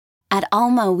At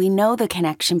Alma, we know the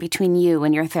connection between you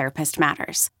and your therapist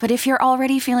matters. But if you're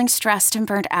already feeling stressed and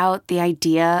burnt out, the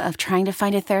idea of trying to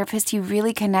find a therapist you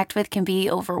really connect with can be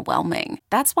overwhelming.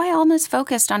 That's why Alma's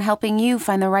focused on helping you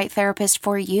find the right therapist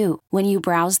for you. When you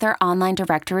browse their online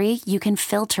directory, you can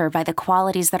filter by the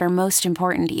qualities that are most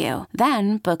important to you.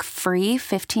 Then book free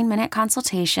 15-minute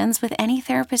consultations with any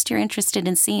therapist you're interested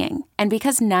in seeing. And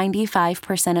because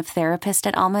 95% of therapists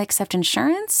at Alma accept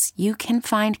insurance, you can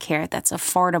find care that's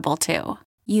affordable too.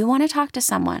 You want to talk to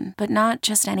someone, but not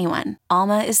just anyone.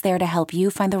 Alma is there to help you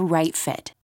find the right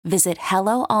fit. Visit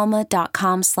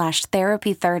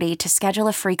helloalma.com/therapy30 to schedule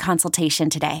a free consultation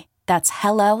today. That's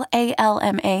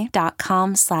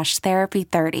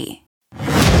helloalma.com/therapy30.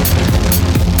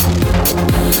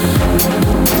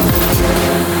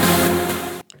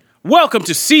 Welcome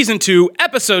to Season 2,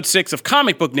 Episode 6 of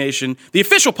Comic Book Nation, the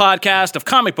official podcast of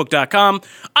comicbook.com.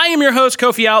 I am your host,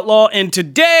 Kofi Outlaw, and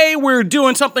today we're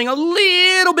doing something a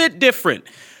little bit different.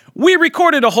 We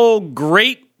recorded a whole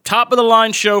great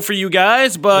top-of-the-line show for you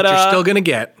guys, but... Which you're still going to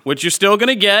get. Which you're still going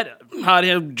to get. Hot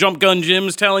Jump Gun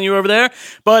Jim's telling you over there.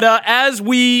 But as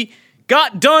we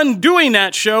got done doing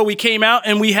that show, we came out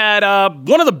and we had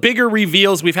one of the bigger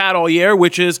reveals we've had all year,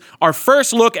 which is our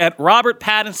first look at Robert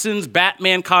Pattinson's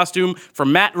Batman costume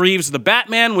from Matt Reeves' The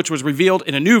Batman, which was revealed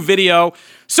in a new video.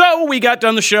 So we got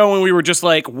done the show and we were just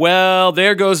like, well,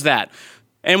 there goes that.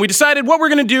 And we decided what we're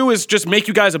going to do is just make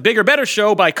you guys a bigger, better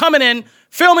show by coming in,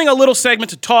 filming a little segment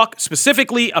to talk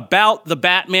specifically about the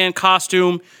Batman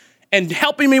costume. And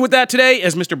helping me with that today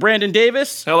is Mr. Brandon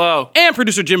Davis. Hello. And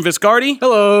producer Jim Viscardi.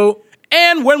 Hello.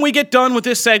 And when we get done with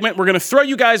this segment, we're going to throw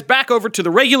you guys back over to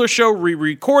the regular show we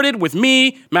recorded with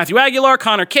me, Matthew Aguilar,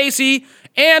 Connor Casey,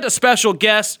 and a special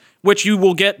guest, which you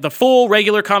will get the full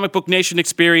regular Comic Book Nation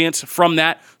experience from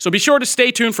that. So be sure to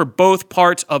stay tuned for both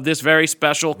parts of this very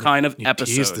special kind of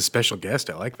episode. Tease the special guest.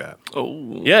 I like that.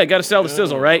 Oh. Yeah, got to sell the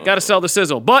sizzle, right? Got to sell the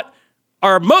sizzle. But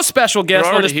our most special guest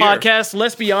on this podcast,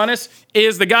 let's be honest,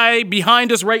 is the guy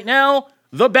behind us right now,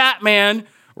 the Batman,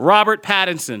 Robert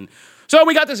Pattinson. So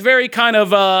we got this very kind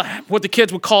of what the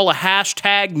kids would call a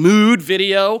hashtag mood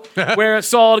video where it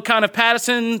saw kind of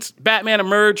Pattinson's Batman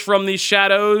emerge from these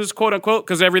shadows, quote unquote,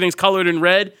 because everything's colored in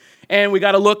red. And we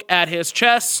got to look at his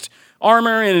chest,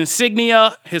 armor and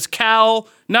insignia, his cowl,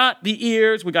 not the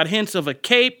ears. We got hints of a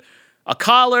cape, a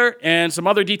collar, and some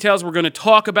other details we're going to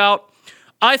talk about.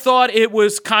 I thought it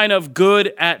was kind of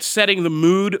good at setting the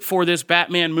mood for this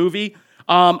Batman movie.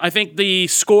 I think the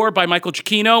score by Michael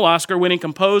Giacchino, Oscar-winning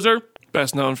composer.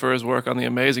 Best known for his work on the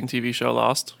amazing TV show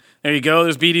Lost. There you go.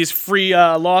 There's BD's free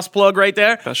Lost plug right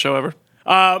there. Best show ever.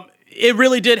 It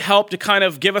really did help to kind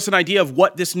of give us an idea of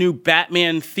what this new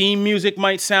Batman theme music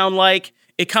might sound like.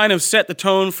 It kind of set the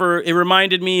tone for, it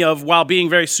reminded me of, while being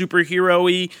very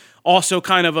superhero-y, also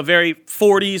kind of a very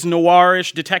 40s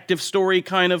noirish detective story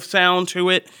kind of sound to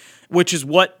it, which is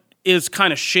what is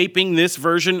kind of shaping this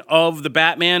version of the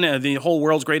Batman, the whole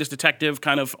world's greatest detective,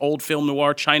 kind of old film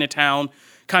noir, Chinatown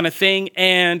kind of thing.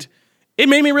 And it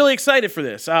made me really excited for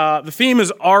this. The theme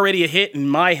is already a hit in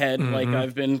my head. Mm-hmm. Like,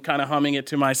 I've been kind of humming it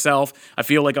to myself. I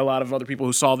feel like a lot of other people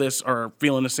who saw this are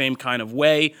feeling the same kind of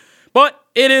way. But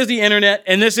it is the internet,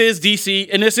 and this is DC,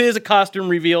 and this is a costume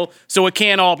reveal, so it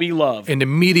can't all be love. And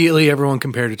immediately everyone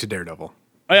compared it to Daredevil.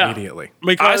 Yeah. Immediately.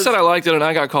 I said I liked it, and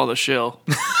I got called a shill.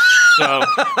 So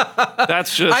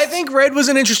that's just... I think red was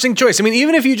an interesting choice. I mean,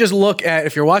 even if you just look at,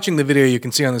 if you're watching the video, you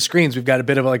can see on the screens, we've got a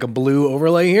bit of like a blue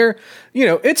overlay here. You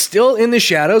know, it's still in the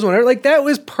shadows. Whenever, like, that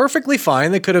was perfectly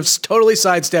fine. They could have totally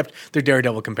sidestepped their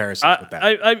Daredevil comparisons with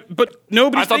that. But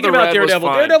nobody's thinking about Daredevil.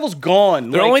 Daredevil's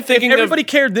gone. They're only thinking if everybody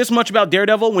cared this much about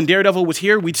Daredevil when Daredevil was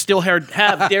here, we'd still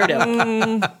have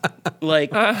Daredevil.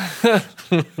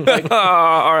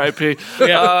 R.I.P.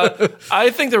 Yeah. I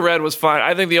think the red was fine.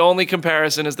 I think the only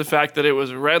comparison is the fact that it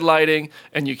was red lighting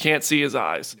and you can't see his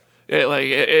eyes.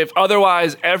 If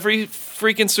otherwise, every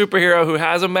freaking superhero who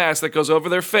has a mask that goes over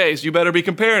their face, you better be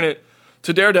comparing it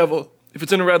to Daredevil if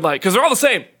it's in a red light, because they're all the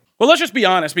same. Well, let's just be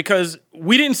honest, because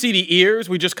we didn't see the ears.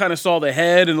 We just kind of saw the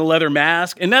head and the leather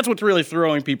mask, and that's what's really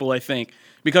throwing people, I think.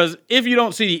 Because if you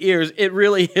don't see the ears, it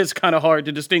really is kind of hard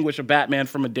to distinguish a Batman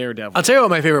from a Daredevil. I'll tell you what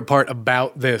my favorite part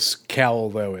about this cowl,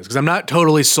 though, is because I'm not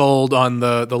totally sold on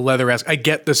the leather-esque. I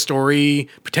get the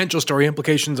potential story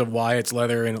implications of why it's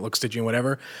leather and it looks stitchy and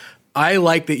whatever. I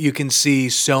like that you can see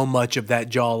so much of that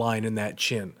jawline and that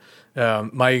chin.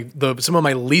 Some of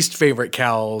my least favorite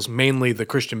cowls, mainly the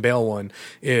Christian Bale one,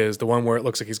 is the one where it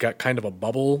looks like he's got kind of a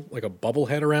bubble, like a bubble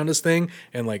head around his thing,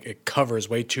 and like it covers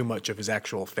way too much of his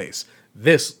actual face.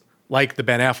 This, like the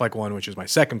Ben Affleck one, which is my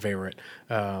second favorite,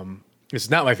 this is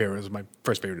not my favorite. My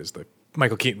first favorite is the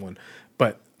Michael Keaton one,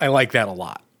 but I like that a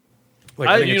lot.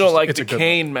 You don't like the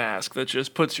Kane mask that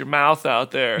just puts your mouth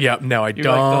out there. Yeah, no, I don't.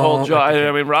 Like the whole jaw.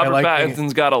 I mean, Robert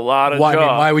Pattinson's got a lot of jaw. I mean,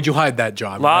 why would you hide that jaw?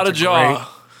 I mean, a lot of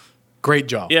jaw. Great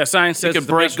jaw. Yeah, science says you it's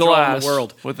the best jaw in the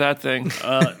world with that thing.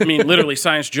 I mean, literally,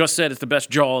 science just said it's the best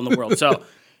jaw in the world. So,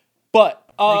 but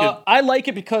I like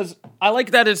it because I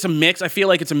like that it's a mix. I feel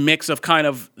like it's a mix of kind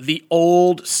of the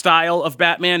old style of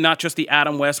Batman, not just the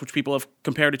Adam West, which people have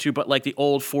compared it to, but like the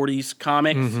old 40s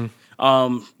comics. Mm-hmm.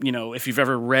 If you've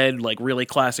ever read like really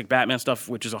classic Batman stuff,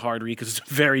 which is a hard read because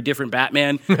it's a very different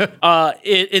Batman,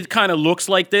 it kind of looks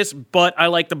like this, but I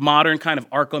like the modern kind of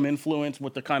Arkham influence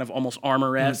with the kind of almost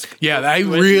armor-esque. Yeah, I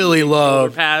really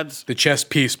love the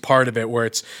chest piece part of it where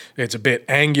it's a bit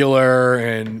angular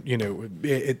and,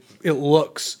 it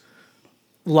looks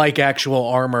like actual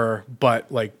armor,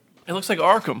 but like it looks like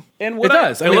Arkham. And it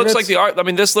does. It looks like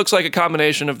this looks like a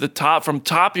combination of the top. From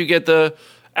top, you get the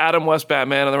Adam West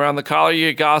Batman, and around the collar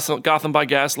you get Gotham by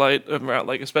Gaslight,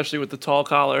 like especially with the tall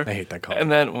collar. I hate that collar. And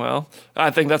then,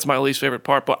 I think that's my least favorite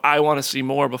part, but I want to see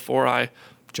more before I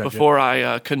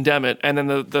condemn it. And then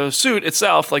the suit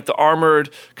itself, like the armored,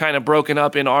 kind of broken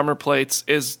up in armor plates,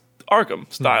 is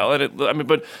Arkham style. And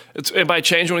it might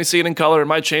change when we see it in color. It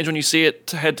might change when you see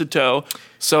it head to toe.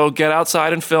 So get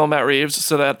outside and film Matt Reeves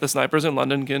so that the snipers in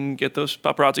London can get those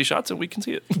paparazzi shots and we can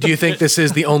see it. Do you think this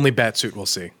is the only bat suit we'll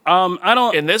see? I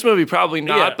don't. In this movie, probably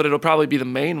not, but it'll probably be the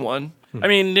main one. I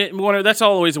mean, that's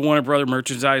always a Warner Brother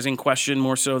merchandising question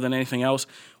more so than anything else.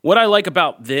 What I like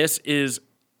about this is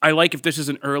I like if this is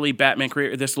an early Batman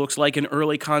creator. This looks like an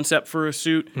early concept for a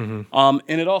suit. Mm-hmm.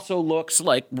 And it also looks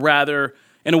like rather...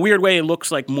 In a weird way, it looks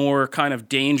like more kind of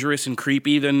dangerous and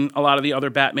creepy than a lot of the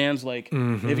other Batmans. Like,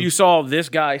 if you saw this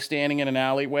guy standing in an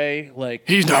alleyway, like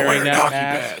he's not wearing hockey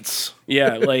pads.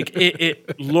 Yeah, like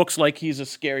it looks like he's a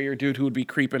scarier dude who would be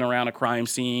creeping around a crime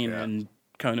scene and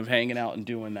kind of hanging out and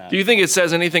doing that. Do you think it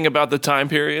says anything about the time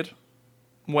period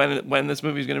when this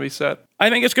movie is going to be set? I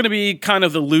think it's going to be kind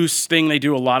of the loose thing they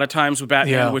do a lot of times with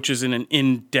Batman, which is in an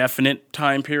indefinite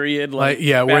time period.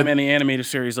 Batman the animated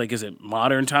series, like, is it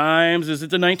modern times? Is it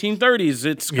the 1930s?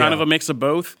 It's kind of a mix of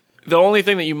both. The only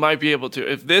thing that you might be able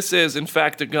to, if this is in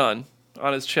fact a gun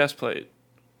on his chest plate,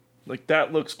 like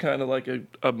that looks kind of like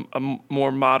a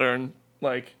more modern,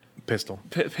 like pistol,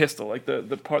 like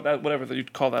the part that whatever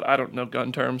you'd call that. I don't know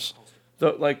gun terms.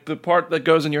 The part that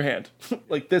goes in your hand.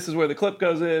 Like, this is where the clip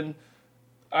goes in.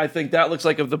 I think that looks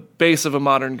like the base of a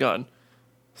modern gun.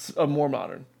 A more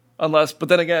modern. But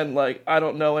then again, like, I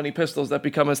don't know any pistols that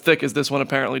become as thick as this one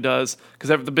apparently does. Because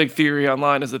the big theory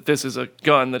online is that this is a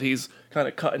gun that he's kind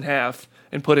of cut in half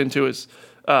and put into his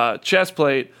chest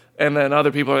plate. And then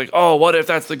other people are like, oh, what if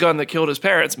that's the gun that killed his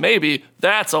parents? Maybe.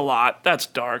 That's a lot. That's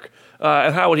dark.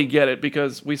 And how would he get it?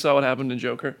 Because we saw what happened in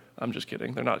Joker. I'm just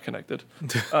kidding. They're not connected.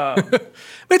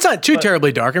 It's not too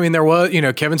terribly dark. I mean, there was,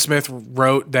 Kevin Smith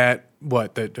wrote the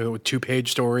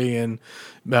 2-page story in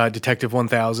Detective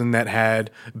 1000 that had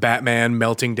Batman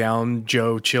melting down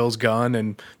Joe Chill's gun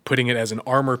and putting it as an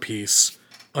armor piece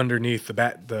underneath the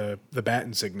bat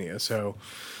insignia. So,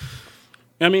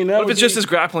 I mean, what if it's just his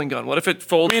grappling gun? What if it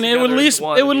folds? I mean, it would at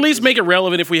least make it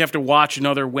relevant if we have to watch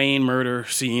another Wayne murder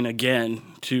scene again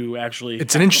to actually.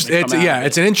 It's an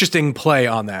interesting play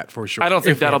on that for sure. I don't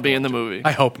think that'll be in the movie.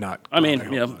 I hope not. I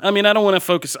don't want to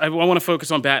focus. I want to focus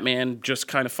on Batman just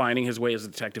kind of finding his way as a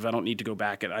detective. I don't need to go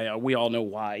back. We all know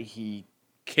why he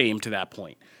came to that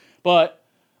point, but.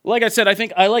 Like I said, I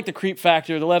think I like the creep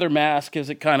factor. The leather mask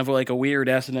is kind of like a weird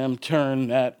S&M turn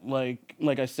that, like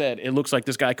I said, it looks like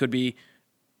this guy could be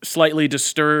slightly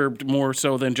disturbed more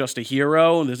so than just a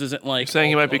hero. This isn't like... You're saying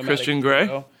he might be Christian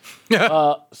Grey?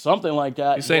 Something like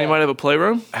that. You're saying he might have a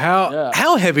playroom?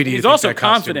 How heavy do you think that costume is? He's also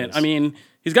confident. I mean...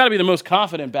 He's got to be the most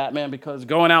confident Batman because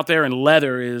going out there in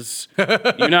leather is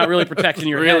you're not really protecting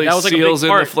your head. That was like seals a big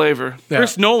part. In the flavor. Yeah.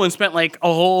 Chris Nolan spent like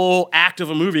a whole act of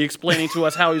a movie explaining to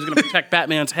us how he was going to protect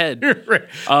Batman's head. Right.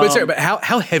 But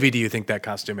how heavy do you think that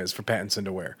costume is for Pattinson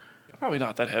to wear? Probably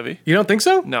not that heavy. You don't think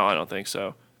so? No, I don't think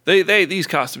so. These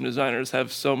costume designers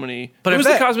have so many. But if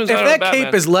that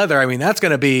cape is leather, I mean, that's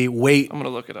going to be weight. I'm going to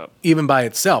look it up. Even by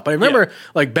itself. But I remember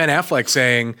like Ben Affleck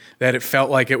saying that it felt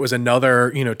like it was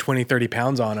another, 20, 30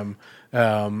 pounds on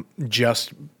him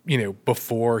just,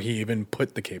 before he even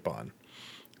put the cape on.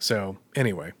 So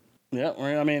anyway. Yeah,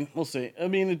 I mean, we'll see. I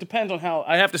mean, it depends on how.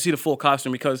 I have to see the full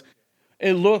costume because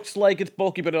it looks like it's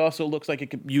bulky, but it also looks like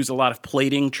it could use a lot of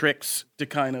plating tricks to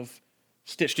kind of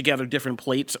stitch together different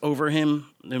plates over him,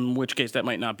 in which case that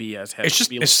might not be as heavy.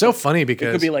 It's so funny because...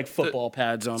 It could be like football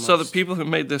pads almost. So the people who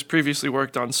made this previously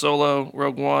worked on Solo,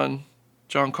 Rogue One,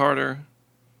 John Carter,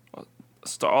 all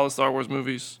the Star Wars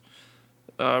movies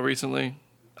recently.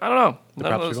 I don't know. The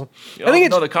props people. I think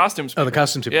it's the costumes. Oh, the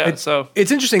costumes people. Yeah.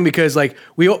 It's interesting because like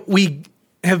we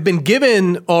have been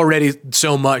given already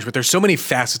so much, but there's so many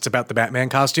facets about the Batman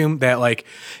costume that like,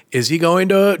 is he going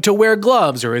to wear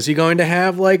gloves, or is he going to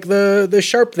have like the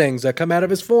sharp things that come out of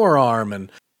his forearm,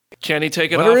 and can he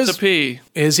take it off to pee?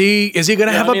 Is he going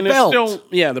to have a belt?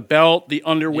 The belt, the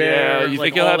underwear. Yeah, you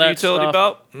think he'll have a utility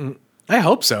belt? I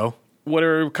hope so. What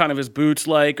are kind of his boots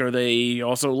like? Are they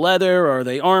also leather? Or are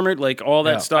they armored? Like all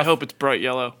that stuff. I hope it's bright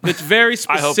yellow. It's very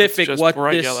specific what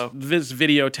yellow. this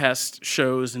video test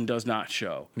shows and does not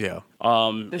show. Yeah.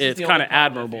 It's kind of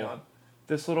admirable.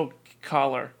 This little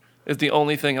collar is the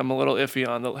only thing I'm a little iffy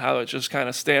on, how it just kind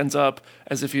of stands up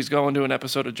as if he's going to an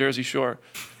episode of Jersey Shore.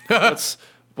 That's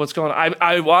what's going on.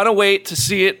 I want to wait to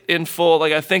see it in full.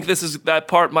 Like, I think that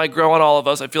part might grow on all of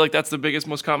us. I feel like that's the biggest,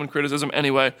 most common criticism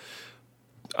anyway.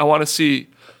 I want to see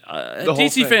the whole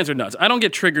DC thing. fans are nuts. I don't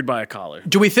get triggered by a collar.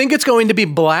 Do we think it's going to be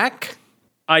black?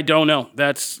 I don't know.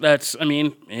 That's. I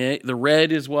mean, the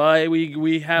red is why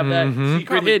we have that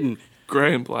secret hidden.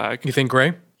 Gray and black. You think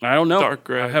gray? I don't know. Dark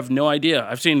gray. I have no idea.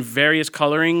 I've seen various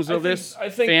colorings of this. I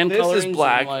think fan this is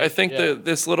black. Like, I think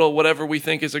this little whatever we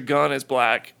think is a gun is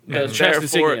black. The And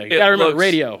chest therefore, insignia. You gotta remember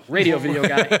radio video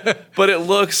guy. But it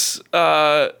looks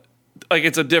like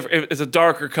it's a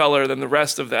darker color than the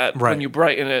rest of that when you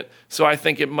brighten it. So I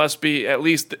think it must be, at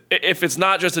least if it's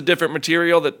not just a different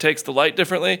material that takes the light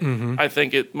differently, I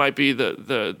think it might be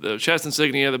the chest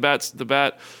insignia, the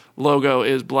bat logo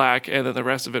is black, and then the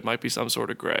rest of it might be some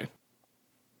sort of gray.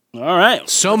 All right.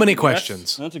 So many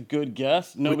questions. That's a good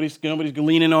guess. Nobody's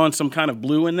leaning on some kind of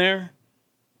blue in there.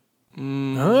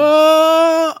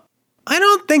 I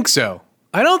don't think so.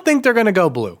 I don't think they're going to go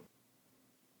blue.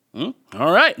 All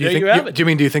right, there you have it. Do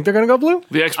you think they're going to go blue?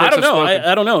 The experts I don't know. have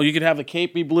spoken. I don't know. You could have the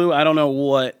cape be blue. I don't know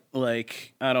what.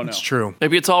 Like, I don't know. It's true.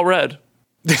 Maybe it's all red.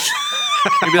 Maybe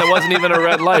that wasn't even a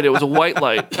red light. It was a white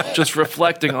light, just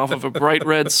reflecting off of a bright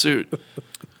red suit.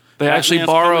 They actually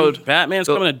borrowed... Batman's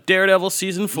coming to Daredevil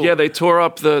season 4. Yeah, they tore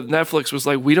up Netflix was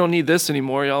like, we don't need this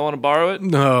anymore. Y'all want to borrow it?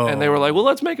 No. And they were like, well,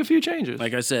 let's make a few changes.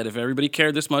 Like I said, if everybody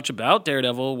cared this much about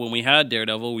Daredevil, when we had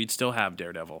Daredevil, we'd still have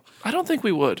Daredevil. I don't think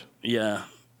we would. Yeah,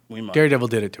 we might. Daredevil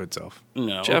did it to itself.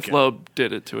 No, Jeff Loeb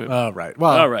did it to him. All right.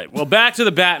 Well, back to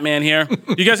the Batman here.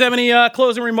 You guys have any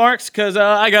closing remarks? Because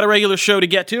I got a regular show to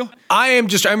get to. I'm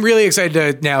really excited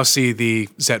to now see the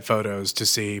set photos to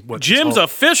see what Jim's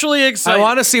officially excited. I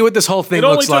want to see what this whole thing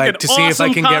looks like to see if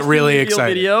I can get really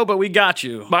excited. Video, but we got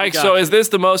you. Mike, is this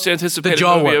the most anticipated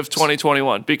movie of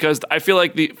 2021? Because I feel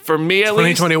like for me at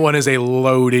least, 2021 is a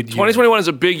loaded year. 2021 is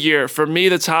a big year. For me,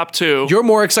 the top two. You're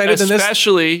more excited than this?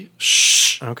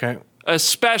 Okay.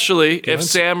 Especially if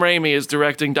Sam Raimi is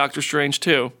directing Doctor Strange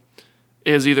 2.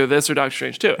 Is either this or Doctor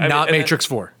Strange 2. Matrix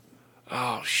 4.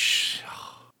 Oh,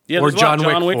 Yeah, or John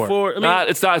Wick 4. I mean,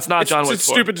 it's not John Wick 4. It's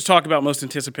stupid to talk about most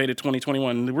anticipated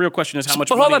 2021. The real question is how much.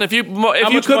 But hold on, if you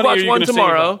could watch one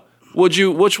tomorrow,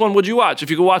 which one would you watch? If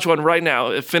you could watch one right now,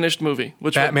 a finished movie,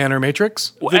 which Batman one? or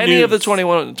Matrix? Any of the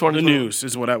 21. The news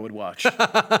is what I would watch,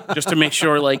 just to make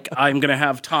sure like I'm gonna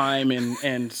have time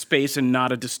and space and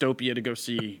not a dystopia to go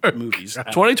see movies.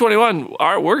 2021,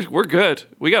 we're good.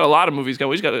 We got a lot of movies going.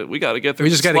 We got to get through. We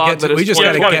just got to get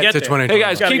to 2021. Hey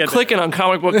guys, keep clicking on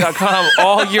comicbook.com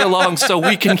all year long so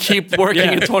we can keep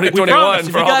working in 2021. If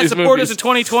you guys support us in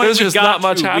 2020, there's just not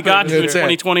much happening. We got you in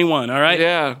 2021. All right,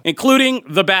 yeah, including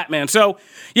the Batman. So,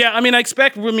 yeah, I mean,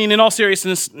 in all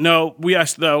seriousness, no, I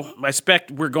expect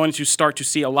we're going to start to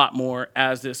see a lot more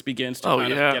as this begins to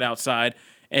kind of get outside.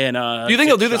 And do you think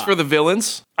they'll do this for the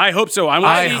villains? I hope so.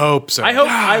 I hope so.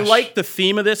 I like the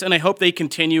theme of this, and I hope they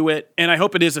continue it. And I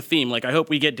hope it is a theme. Like I hope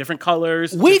we get different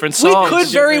colors, different songs. We could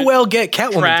very well get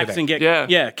Catwoman today. And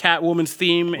get Catwoman's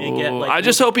theme and get. Like, I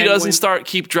just hope he doesn't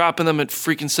keep dropping them at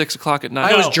freaking 6:00 at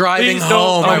night. I was driving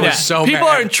home. I was so people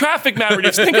are in traffic, Matt.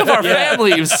 Think of our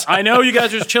families. I know you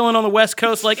guys are just chilling on the West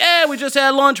Coast, like, we just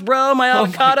had lunch, bro. My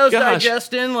avocado's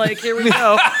digesting. Like, here we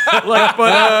go.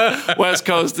 West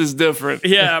Coast is different.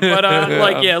 Yeah, but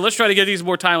let's try to get these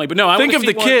more timely. But no, think of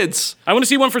the kids. I want to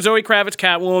see one for Zoe Kravitz,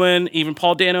 Catwoman, even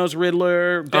Paul Dano's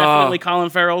Riddler, definitely Colin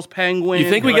Farrell's Penguin. You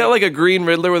think we get like a green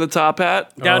Riddler with a top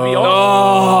hat? That'd be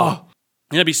awesome.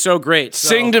 That'd be so great.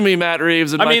 Sing to me, Matt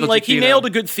Reeves. And Michael Giacchino. He nailed a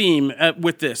good theme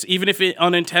with this. Even if it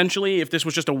unintentionally, if this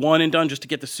was just a one and done, just to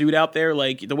get the suit out there,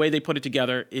 like the way they put it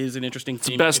together is an interesting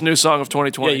theme. It's the best new song of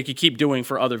 2020. Yeah, you could keep doing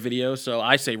for other videos. So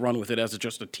I say run with it as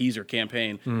just a teaser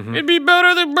campaign. It'd be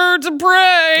better than Birds of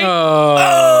Prey.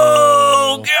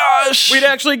 Oh gosh! we'd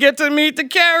actually get to meet the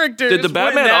characters. Did the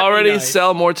Batman already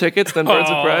sell more tickets than Birds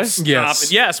of Prey?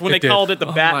 Yes. Yes, when they called it the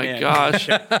Batman. Oh my gosh.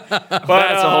 But,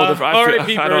 That's a whole different...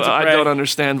 I don't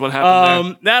understand what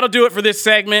happened there. That'll do it for this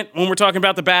segment when we're talking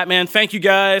about the Batman. Thank you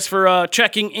guys for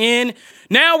checking in.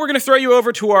 Now we're going to throw you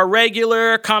over to our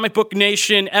regular Comic Book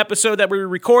Nation episode that we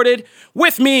recorded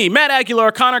with me, Matt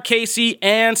Aguilar, Connor Casey,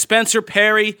 and Spencer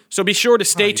Perry. So be sure to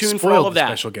stay tuned for all of that.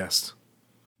 Special guest.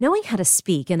 Knowing how to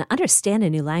speak and understand a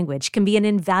new language can be an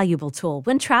invaluable tool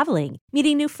when traveling,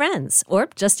 meeting new friends, or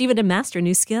just even to master a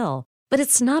new skill. But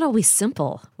it's not always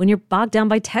simple when you're bogged down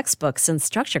by textbooks and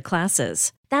structure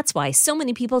classes. That's why so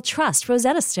many people trust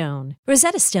Rosetta Stone.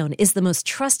 Rosetta Stone is the most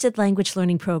trusted language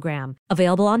learning program,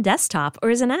 available on desktop or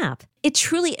as an app. It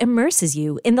truly immerses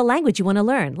you in the language you want to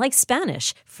learn, like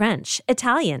Spanish, French,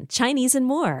 Italian, Chinese, and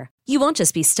more. You won't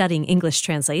just be studying English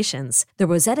translations. The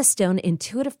Rosetta Stone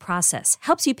intuitive process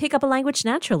helps you pick up a language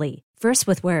naturally, first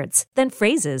with words, then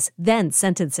phrases, then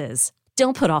sentences.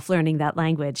 Don't put off learning that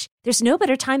language. There's no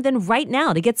better time than right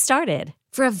now to get started.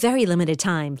 For a very limited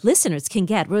time, listeners can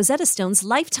get Rosetta Stone's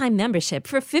lifetime membership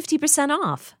for 50%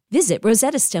 off. Visit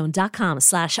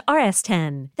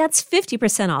rosettastone.com/rs10. That's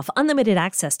 50% off unlimited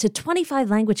access to 25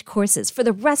 language courses for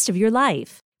the rest of your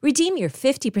life. Redeem your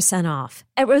 50% off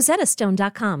at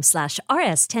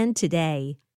rosettastone.com/rs10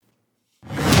 today.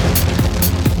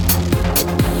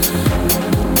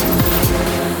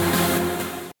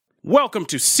 Welcome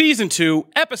to Season 2,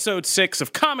 Episode 6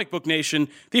 of Comic Book Nation,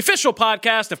 the official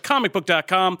podcast of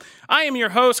comicbook.com. I am your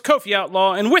host, Kofi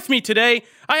Outlaw, and with me today,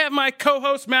 I have my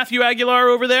co-host, Matthew Aguilar,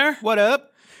 over there. What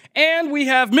up? And we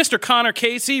have Mr. Connor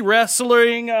Casey,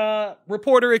 wrestling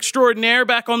reporter extraordinaire,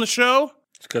 back on the show.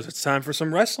 It's because it's time for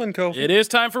some wrestling, Kofi. It is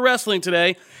time for wrestling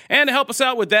today. And to help us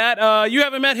out with that, you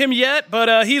haven't met him yet,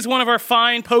 but he's one of our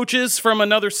fine poaches from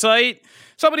another site.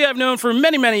 Somebody I've known for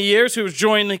many, many years who has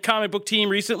joined the comic book team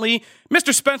recently.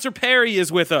 Mr. Spencer Perry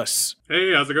is with us.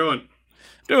 Hey, how's it going?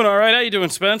 Doing all right. How you doing,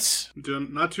 Spence?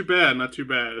 Doing not too bad, not too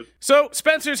bad. So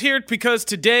Spencer's here because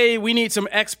today we need some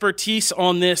expertise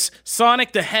on this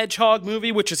Sonic the Hedgehog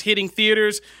movie, which is hitting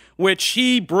theaters, which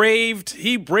he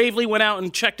bravely went out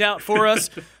and checked out for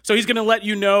us. So he's going to let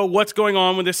you know what's going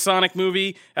on with this Sonic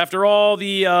movie after all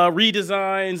the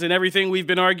redesigns and everything we've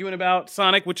been arguing about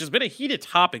Sonic, which has been a heated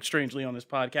topic, strangely, on this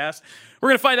podcast. We're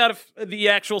going to find out if the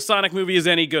actual Sonic movie is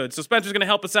any good. So Spencer's going to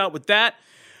help us out with that.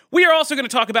 We are also going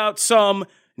to talk about some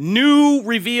new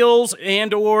reveals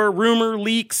and or rumor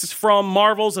leaks from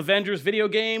Marvel's Avengers video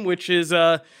game, which is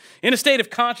in a state of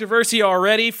controversy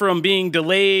already from being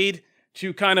delayed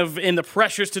to kind of in the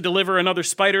pressures to deliver another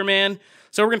Spider-Man.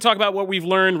 So we're going to talk about what we've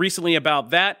learned recently about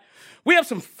that. We have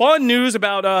some fun news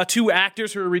about two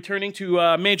actors who are returning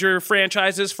to major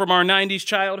franchises from our 90s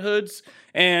childhoods.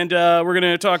 And we're going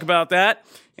to talk about that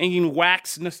and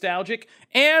wax nostalgic.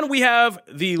 And we have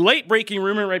the late-breaking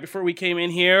rumor right before we came in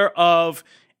here of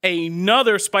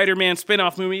another Spider-Man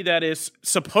spin-off movie that is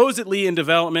supposedly in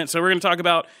development. So we're going to talk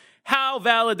about how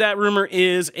valid that rumor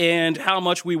is and how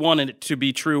much we wanted it to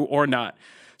be true or not.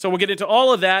 So we'll get into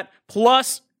all of that.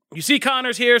 Plus, you see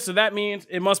Connor's here, so that means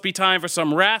it must be time for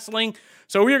some wrestling.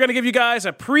 So we are going to give you guys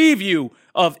a preview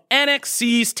of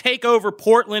NXT's TakeOver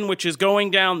Portland, which is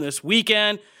going down this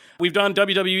weekend. We've done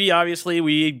WWE, obviously.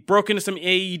 We broke into some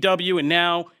AEW, and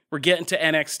now we're getting to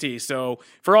NXT. So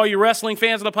for all you wrestling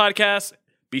fans of the podcast,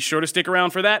 be sure to stick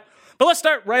around for that. But let's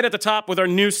start right at the top with our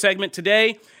news segment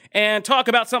today and talk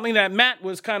about something that Matt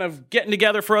was kind of getting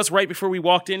together for us right before we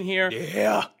walked in here.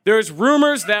 Yeah. There's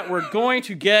rumors that we're going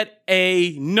to get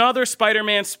another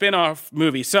Spider-Man spin-off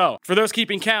movie. So, for those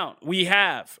keeping count, we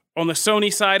have, on the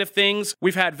Sony side of things,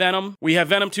 we've had Venom. We have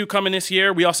Venom 2 coming this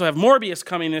year. We also have Morbius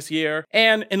coming this year.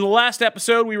 And in the last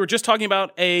episode, we were just talking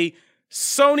about a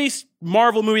Sony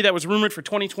Marvel movie that was rumored for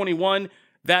 2021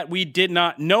 that we did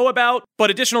not know about,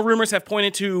 but additional rumors have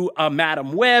pointed to a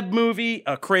Madam Web movie,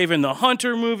 a Kraven the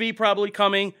Hunter movie probably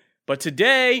coming. But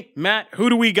today, Matt, who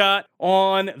do we got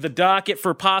on the docket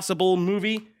for possible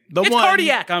movie? It's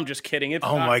Cardiac. I'm just kidding. It's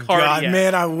not Cardiac. God,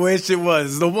 man, I wish it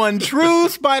was. The one true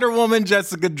Spider-Woman,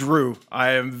 Jessica Drew.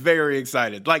 I am very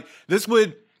excited. Like, this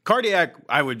would... Cardiac,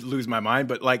 I would lose my mind,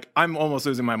 but like I'm almost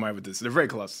losing my mind with this. They're very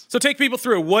close. So take people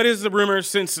through. What is the rumor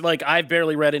since like I've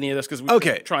barely read any of this because we were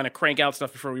trying to crank out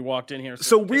stuff before we walked in here.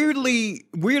 So weirdly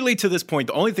to this point,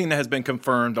 the only thing that has been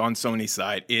confirmed on Sony's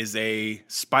side is a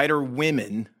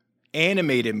Spider-Women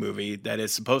animated movie that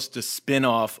is supposed to spin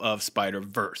off of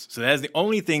Spider-Verse. So that is the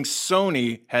only thing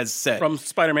Sony has said. From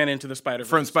Spider-Man into the Spider-Verse.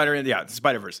 From Spider-Man, yeah, the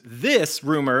Spider-Verse. This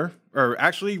rumor, or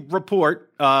actually report,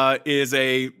 is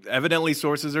evidently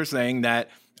sources are saying that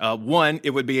One,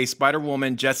 it would be a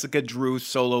Spider-Woman Jessica Drew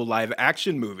solo live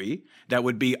action movie that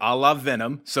would be a la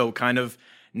Venom, so kind of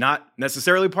not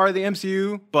necessarily part of the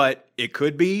MCU, but it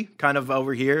could be kind of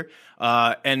over here.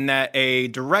 And that a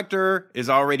director is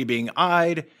already being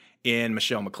eyed in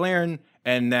Michelle McLaren,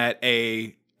 and that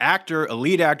a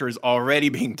lead actor is already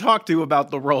being talked to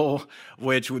about the role,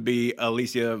 which would be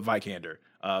Alicia Vikander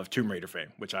of Tomb Raider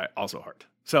fame, which I also heart.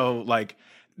 So, like,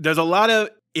 there's a lot of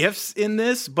ifs in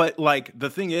this, but, like, the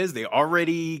thing is, they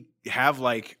already have,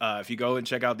 like, if you go and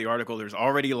check out the article, there's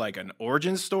already, like, an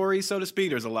origin story, so to speak.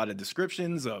 There's a lot of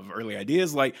descriptions of early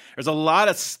ideas. Like, there's a lot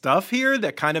of stuff here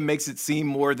that kind of makes it seem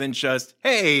more than just,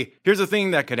 hey, here's a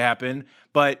thing that could happen,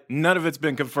 but none of it's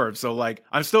been confirmed. So, like,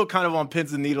 I'm still kind of on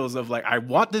pins and needles of, like, I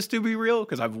want this to be real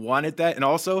because I've wanted that. And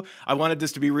also, I wanted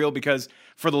this to be real because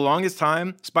for the longest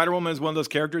time, Spider-Woman is one of those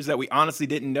characters that we honestly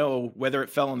didn't know whether it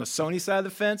fell on the Sony side of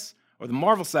the fence or the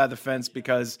Marvel side of the fence,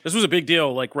 because this was a big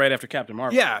deal, like, right after Captain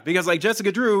Marvel. Yeah, because, like,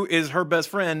 Jessica Drew is her best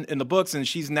friend in the books, and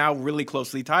she's now really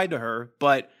closely tied to her,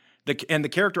 but the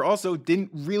character also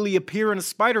didn't really appear in a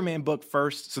Spider-Man book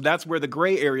first, so that's where the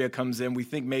gray area comes in. We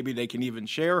think maybe they can even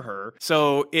share her.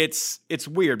 So it's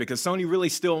weird, because Sony really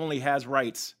still only has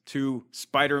rights to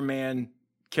Spider-Man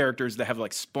characters that have,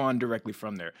 like, spawned directly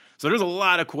from there. So there's a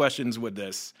lot of questions with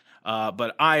this.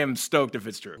 But I am stoked if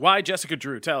it's true. Why Jessica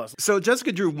Drew? Tell us. So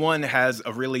Jessica Drew, one, has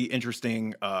a really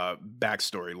interesting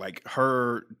backstory. Like,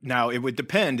 now it would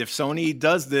depend if Sony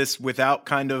does this without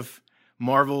kind of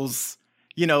Marvel's,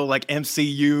 like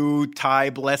MCU tie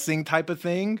blessing type of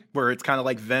thing, where it's kind of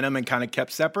like Venom and kind of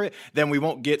kept separate, then we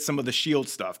won't get some of the S.H.I.E.L.D.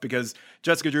 stuff, because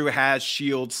Jessica Drew has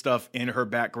S.H.I.E.L.D. stuff in her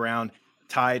background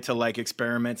tied to, like,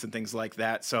 experiments and things like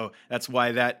that. So that's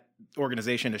why that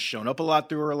organization has shown up a lot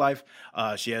through her life.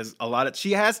 She has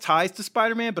ties to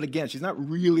Spider-Man, but again, she's not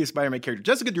really a Spider-Man character.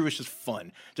 Jessica Drew is just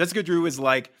fun. Jessica Drew is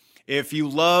like, if you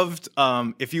like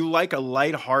a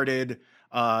lighthearted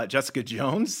Jessica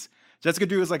Jones, Jessica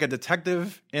Drew is like a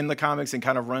detective in the comics and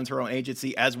kind of runs her own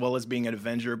agency as well as being an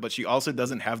Avenger, but she also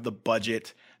doesn't have the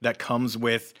budget that comes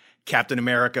with Captain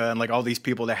America and, like, all these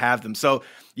people that have them. So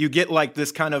you get, like,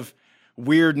 this kind of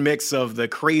weird mix of the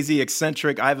crazy,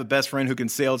 eccentric, I have a best friend who can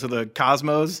sail to the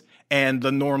cosmos, and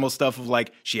the normal stuff of,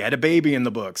 like, she had a baby in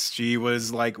the books. She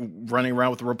was, like, running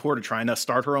around with a reporter trying to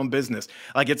start her own business.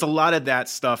 Like, it's a lot of that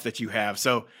stuff that you have.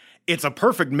 So it's a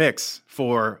perfect mix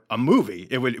for a movie.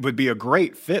 It would be a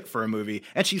great fit for a movie.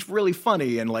 And she's really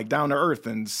funny and, like, down to earth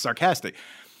and sarcastic.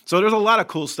 So there's a lot of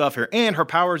cool stuff here. And her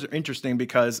powers are interesting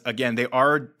because, again, they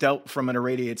are dealt from an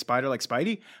irradiated spider like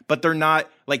Spidey, but they're not,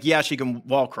 like, yeah, she can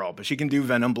wall crawl, but she can do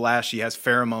venom blast. She has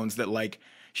pheromones that, like,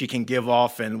 she can give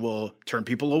off and will turn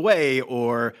people away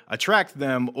or attract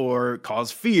them or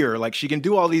cause fear. Like, she can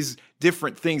do all these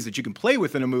different things that you can play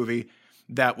with in a movie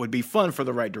that would be fun for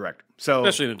the right director. So,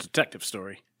 especially in a detective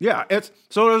story. Yeah,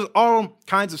 so there's all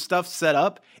kinds of stuff set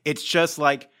up. It's just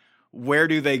like, where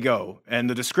do they go? And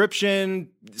the description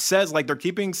says, like, they're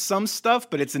keeping some stuff,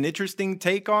 but it's an interesting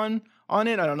take on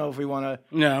it. I don't know if we want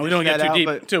to. No, we don't get too deep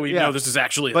until we know this is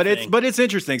actually a thing. But it's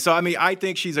interesting. So, I mean, I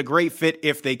think she's a great fit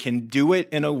if they can do it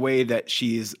in a way that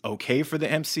she's okay for the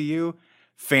MCU.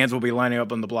 Fans will be lining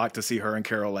up on the block to see her and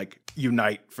Carol, like,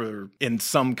 unite in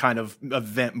some kind of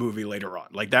event movie later on.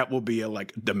 Like, that will be a,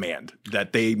 like, demand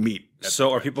that they meet.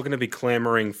 So are people going to be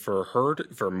clamoring for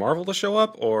for Marvel to show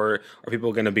up, or are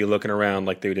people going to be looking around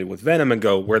like they did with Venom and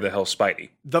go, where the hell's Spidey?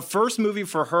 The first movie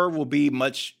for her will be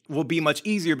much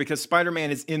easier because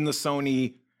Spider-Man is in the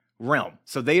Sony realm.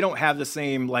 So they don't have the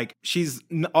same, like, she's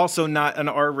also not an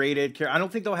R-rated character. I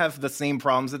don't think they'll have the same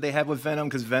problems that they have with Venom,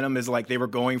 because Venom is, like, they were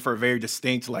going for a very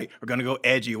distinct, like, we're going to go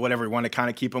edgy, whatever. We want to kind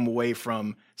of keep them away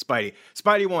from Spidey.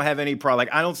 Spidey won't have any problem.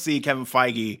 Like, I don't see Kevin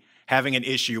Feige having an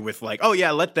issue with, like, oh yeah,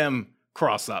 let them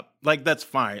cross up. Like, that's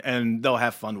fine, and they'll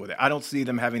have fun with it. I don't see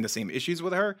them having the same issues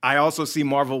with her. I also see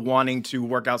Marvel wanting to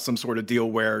work out some sort of deal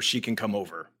where she can come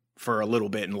over for a little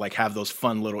bit and, like, have those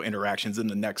fun little interactions in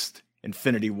the next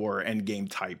Infinity War Endgame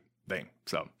type thing.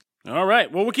 So, all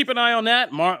right. Well, we'll keep an eye on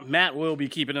that. Matt will be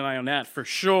keeping an eye on that for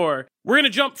sure. We're going to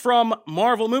jump from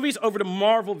Marvel movies over to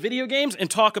Marvel video games and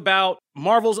talk about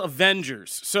Marvel's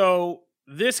Avengers. So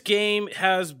this game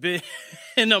has been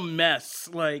a mess.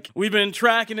 Like, we've been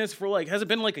tracking this for, like, has it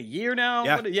been like a year now?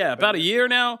 Yeah, about a year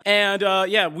now.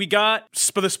 And we got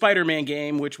the Spider-Man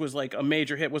game, which was, like, a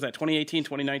major hit. Was that 2018,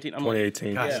 2019?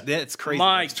 2018. Gosh, that's crazy.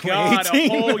 My God, a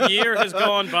whole year has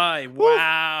gone by.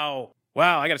 Wow.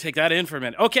 I got to take that in for a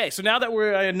minute. Okay, so now that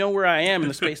I know where I am in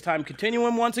the space-time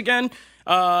continuum once again,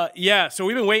 so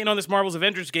we've been waiting on this Marvel's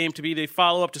Avengers game to be the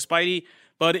follow-up to Spidey,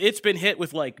 but it's been hit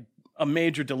with, like, a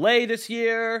major delay this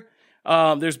year.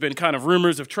 There's been kind of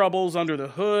rumors of troubles under the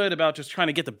hood about just trying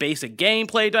to get the basic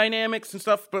gameplay dynamics and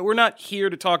stuff, but we're not here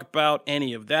to talk about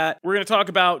any of that. We're going to talk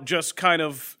about just kind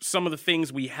of some of the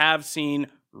things we have seen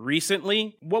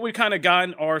recently. What we've kind of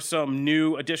gotten are some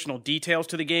new additional details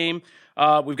to the game.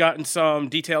 We've gotten some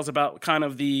details about kind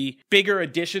of the bigger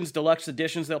editions, deluxe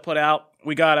editions they'll put out.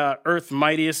 We got a Earth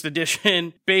Mightiest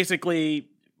edition. Basically,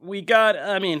 we got,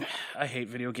 I hate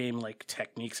video game like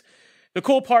techniques. The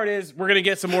cool part is we're going to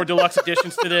get some more deluxe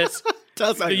editions to this.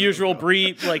 The usual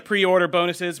pre-order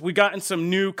bonuses. We've gotten some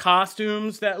new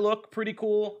costumes that look pretty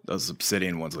cool. Those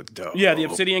Obsidian ones look dope. Yeah, the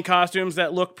Obsidian costumes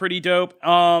that look pretty dope.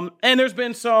 And there's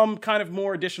been some kind of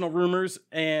more additional rumors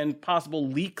and possible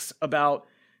leaks about,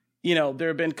 there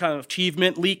have been kind of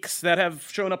achievement leaks that have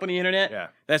shown up on the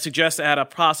internet that suggest at a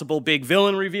possible big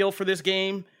villain reveal for this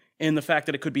game and the fact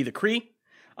that it could be the Kree.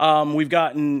 We've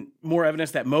gotten more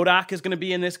evidence that MODOK is going to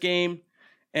be in this game.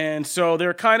 And so there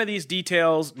are kind of these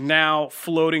details now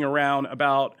floating around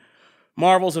about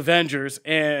Marvel's Avengers.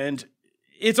 And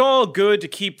it's all good to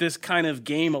keep this kind of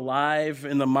game alive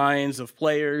in the minds of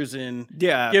players and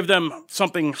give them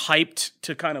something hyped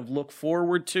to kind of look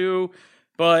forward to.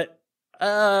 But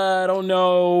I don't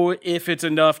know if it's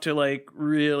enough to like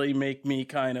really make me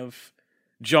kind of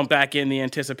jump back in the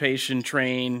anticipation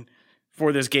train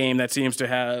for this game that seems to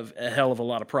have a hell of a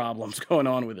lot of problems going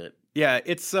on with it. Yeah,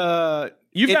 it's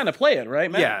you've gotten to play it, right,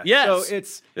 Matt? Yeah. Yes.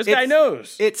 So this guy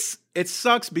knows. It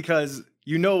sucks because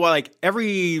like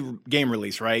every game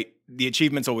release, right? The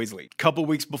achievements always leak. Couple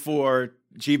weeks before,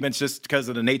 achievements just because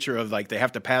of the nature of like they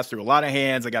have to pass through a lot of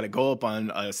hands, they got to go up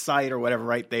on a site or whatever,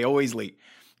 right? They always leak.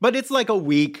 But it's like a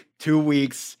week, 2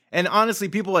 weeks. And honestly,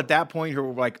 people at that point who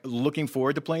are like looking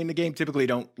forward to playing the game typically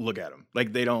don't look at them.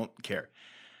 Like they don't care.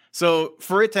 So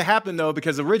for it to happen though,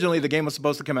 because originally the game was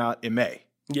supposed to come out in May.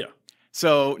 Yeah.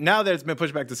 So now that it's been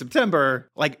pushed back to September,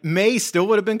 like May still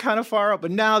would have been kind of far out,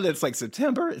 but now that it's like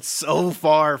September, it's so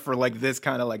far for like this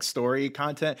kind of like story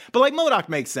content. But like MODOK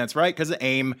makes sense, right? Because of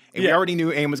AIM. And we already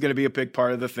knew AIM was going to be a big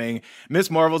part of the thing.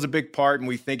 Ms. Marvel's a big part, and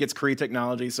we think it's Kree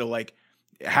technology. So like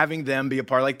having them be a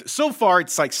part, like so far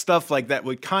it's like stuff like that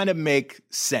would kind of make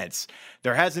sense.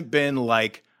 There hasn't been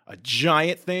like a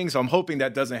giant thing, so I'm hoping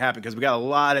that doesn't happen because we got a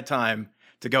lot of time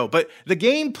to go. But the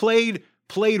game played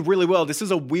really well. This is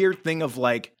a weird thing of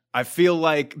like, I feel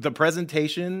like the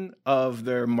presentation of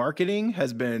their marketing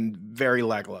has been very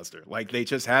lackluster. Like they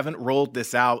just haven't rolled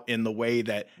this out in the way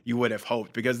that you would have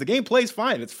hoped because the game plays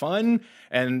fine. It's fun.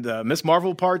 And Ms.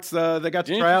 Marvel parts they got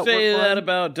to try out. Didn't you say that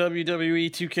about WWE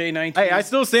 2K19? Hey, I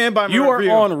still stand by my review.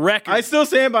 You are on record. I still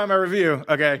stand by my review.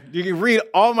 Okay. You can read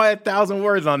all my 1,000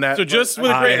 words on that. So just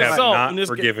with a grain of salt. I have not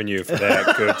forgiven you for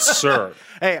that, good sir.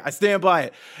 Hey, I stand by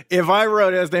it. If I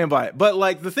wrote it, I stand by it. But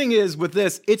like the thing is with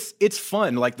this, it's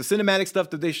fun. Like the cinematic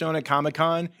stuff that they shown at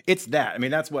Comic-Con, it's that. I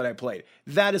mean, that's what I played.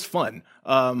 That is fun.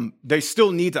 They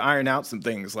still need to iron out some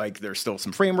things. Like there's still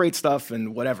some frame rate stuff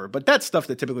and whatever. But that's stuff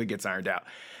that typically gets ironed out.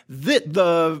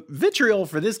 The vitriol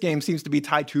for this game seems to be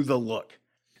tied to the look.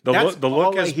 The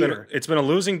look has been a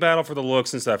losing battle for the look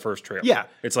since that first trailer. Yeah.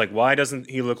 It's like, why doesn't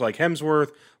he look like Hemsworth?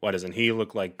 Why doesn't he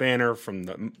look like Banner from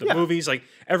the movies? Like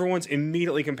everyone's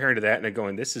immediately comparing to that and they're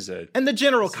going, this is a... And the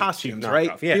general costumes,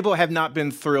 right? Yeah. People have not been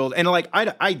thrilled. And like,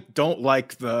 I don't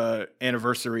like the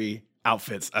anniversary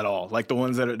outfits at all. Like the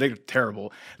ones they're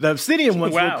terrible. The Obsidian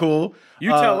ones look cool.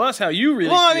 You tell us how you really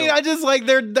feel. I mean, I just like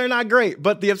they're not great,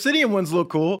 but the Obsidian ones look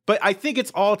cool. But I think it's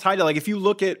all tied to like if you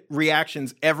look at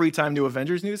reactions every time new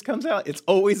Avengers news comes out, it's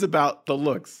always about the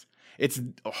looks. It's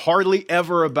hardly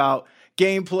ever about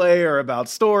gameplay or about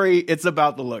story. It's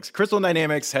about the looks. Crystal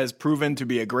Dynamics has proven to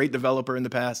be a great developer in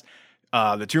the past.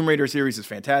 The Tomb Raider series is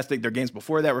fantastic. Their games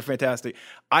before that were fantastic.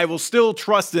 I will still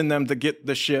trust in them to get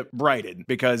the ship righted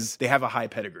because they have a high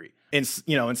pedigree. And,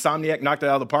 Insomniac knocked it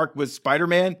out of the park with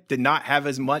Spider-Man, did not have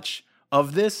as much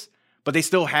of this, but they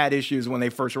still had issues when they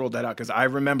first rolled that out because I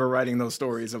remember writing those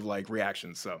stories of like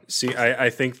reactions. So see, I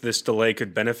think this delay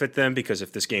could benefit them because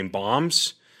if this game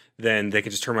bombs, then they can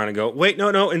just turn around and go, wait,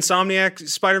 no, Insomniac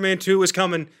Spider-Man 2 is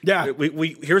coming. Yeah.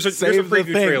 Here's a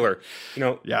preview trailer.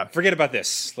 Forget about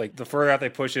this. Like the further out they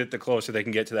push it, the closer they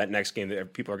can get to that next game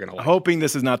that people are going to like. Hoping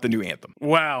this is not the new Anthem.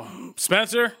 Wow.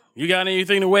 Spencer, you got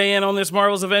anything to weigh in on this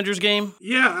Marvel's Avengers game?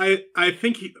 Yeah, I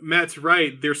think Matt's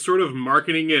right. They're sort of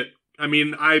marketing it. I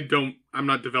mean, I'm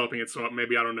not developing it, so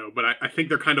maybe I don't know, but I think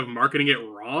they're kind of marketing it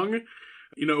wrong.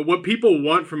 What people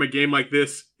want from a game like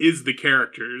this is the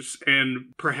characters,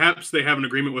 and perhaps they have an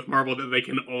agreement with Marvel that they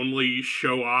can only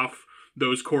show off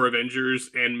those core Avengers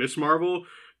and Ms. Marvel.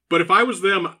 But if I was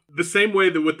them, the same way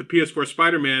that with the PS4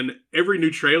 Spider-Man, every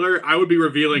new trailer, I would be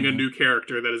revealing a new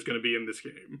character that is going to be in this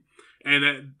game.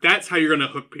 And that's how you're going to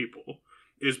hook people,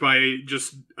 is by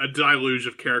just a deluge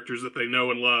of characters that they know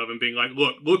and love and being like,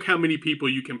 look how many people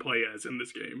you can play as in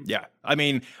this game. Yeah. I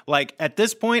mean, like, at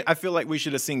this point, I feel like we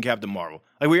should have seen Captain Marvel.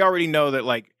 Like, we already know that,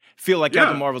 like,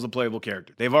 Captain Marvel's a playable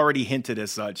character. They've already hinted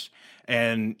as such.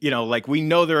 And, you know, like, we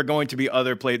know there are going to be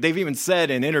other they've even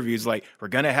said in interviews, like, we're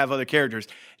going to have other characters.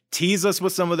 Tease us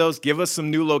with some of those. Give us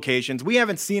some new locations. We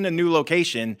haven't seen a new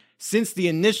location since the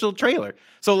initial trailer.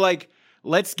 So, like,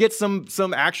 let's get some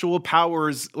actual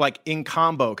powers, like, in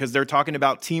combo, because they're talking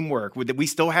about teamwork. We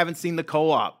still haven't seen the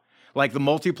co-op, like the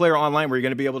multiplayer online, where you're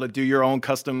going to be able to do your own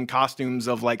custom costumes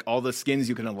of, like, all the skins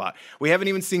you can unlock. We haven't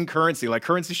even seen currency. Like,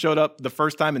 currency showed up the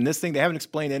first time in this thing. They haven't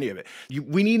explained any of it.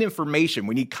 We need information.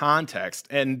 We need context.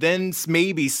 And then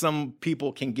maybe some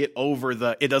people can get over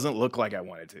it doesn't look like I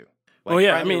wanted to. Like,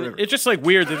 I mean, it's just, like,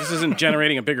 weird that this isn't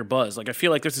generating a bigger buzz. Like, I feel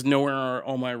like this is nowhere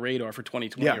on my radar for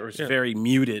 2020, or it's very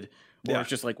muted. Or it's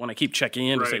just like when I keep checking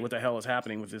in to say what the hell is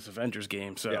happening with this Avengers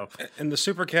game. So, and the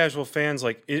super casual fans,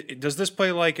 like, does this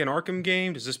play like an Arkham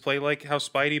game? Does this play like how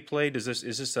Spidey played? Is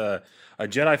this a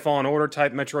Jedi Fallen Order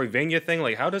type Metroidvania thing?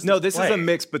 Like, how does this play? Is a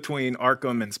mix between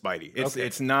Arkham and Spidey.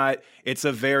 It's not. It's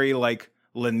a very, like,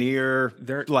 linear,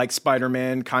 like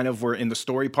Spider-Man, kind of, where in the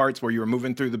story parts where you were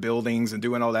moving through the buildings and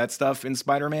doing all that stuff in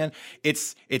Spider-Man,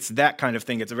 it's that kind of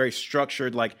thing. It's a very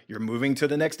structured, like, you're moving to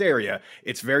the next area.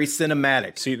 It's very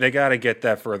cinematic. See, they got to get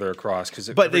that further across, because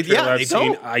I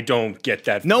don't get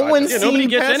that. Nobody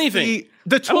gets anything.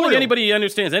 The I don't think anybody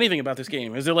understands anything about this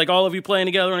game. Is it like all of you playing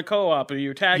together in a co-op, or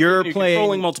you're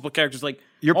controlling multiple characters? Like,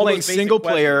 you're playing single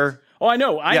player. Oh, I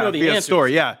know the answer.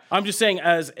 Story, I'm just saying,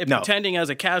 pretending as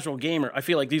a casual gamer, I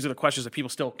feel like these are the questions that people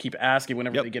still keep asking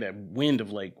whenever they get a wind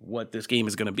of, like, what this game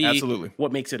is going to be. Absolutely.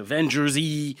 What makes it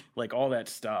Avengers-y, like, all that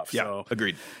stuff. Yeah, so,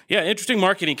 agreed. Yeah, interesting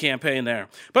marketing campaign there.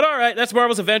 But all right, that's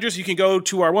Marvel's Avengers. You can go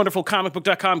to our wonderful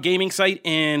comicbook.com gaming site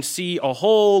and see a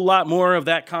whole lot more of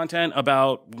that content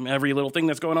about every little thing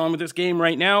that's going on with this game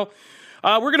right now.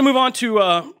 We're going to move on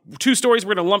to two stories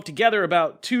we're going to lump together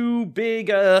about two big,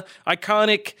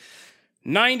 iconic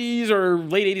 90s or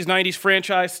late 80s, 90s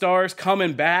franchise stars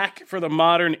coming back for the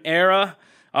modern era.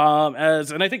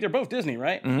 And I think they're both Disney,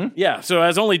 right? Mm-hmm. Yeah, so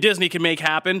as only Disney can make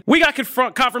happen. We got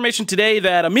confirmation today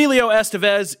that Emilio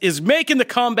Estevez is making the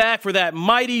comeback for that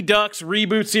Mighty Ducks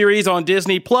reboot series on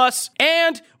Disney+.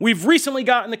 And we've recently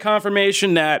gotten the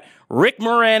confirmation that Rick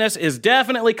Moranis is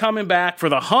definitely coming back for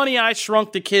the Honey, I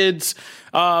Shrunk the Kids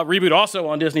reboot, also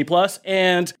on Disney+.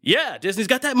 And yeah, Disney's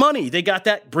got that money. They got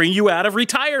that bring you out of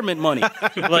retirement money.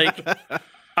 Like,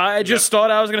 I just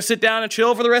thought I was going to sit down and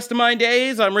chill for the rest of my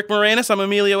days. I'm Rick Moranis. I'm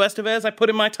Emilio Estevez. I put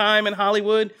in my time in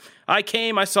Hollywood. I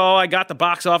came, I saw, I got the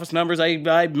box office numbers.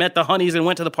 I met the honeys and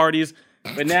went to the parties.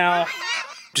 But now,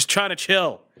 just trying to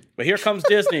chill. But here comes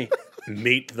Disney.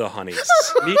 Meet the honeys.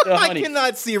 Meet the honeys. I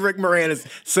cannot see Rick Moranis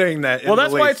saying that. Well,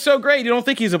 that's why it's so great. You don't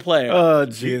think he's a player. Oh,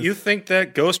 jeez. You think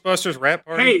that Ghostbusters rap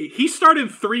party? Hey, he starred in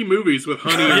 3 movies with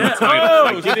Honey in the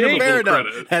title. Fair enough.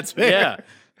 That's fair. Yeah.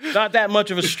 Not that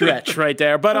much of a stretch right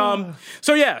there. But,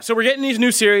 so we're getting these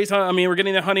new series. I mean, we're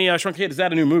getting the Honey, I Shrunk the Kids. Is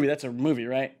that a new movie? That's a movie,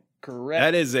 right? Correct.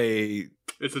 That is a...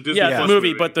 It's a Disney Plus Plus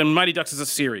movie, but the Mighty Ducks is a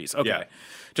series. Okay. Yeah.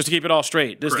 Just to keep it all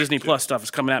straight, this Disney Plus stuff is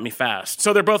coming at me fast.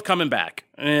 So they're both coming back.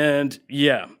 And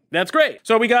yeah, that's great.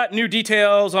 So we got new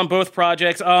details on both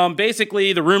projects.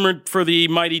 Basically, the rumor for the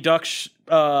Mighty Ducks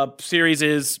series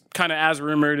is kind of as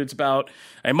rumored. It's about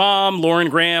a mom, Lauren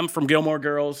Graham from Gilmore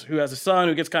Girls, who has a son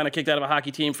who gets kind of kicked out of a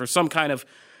hockey team for some kind of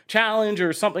challenge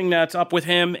or something that's up with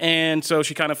him. And so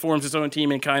she kind of forms his own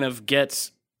team and kind of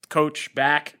gets coach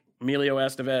back, Emilio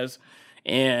Estevez.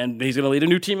 And he's going to lead a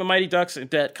new team of Mighty Ducks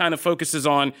that kind of focuses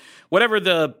on whatever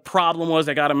the problem was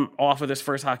that got him off of this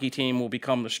first hockey team will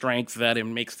become the strength that it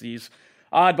makes these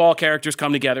oddball characters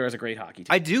come together as a great hockey team.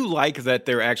 I do like that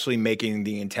they're actually making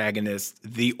the antagonist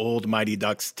the old Mighty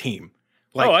Ducks team.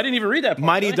 Like, I didn't even read that part.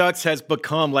 Mighty Ducks has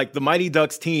become, like, the Mighty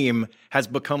Ducks team has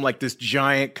become, like, this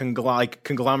giant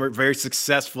conglomerate, very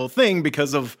successful thing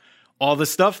because of all the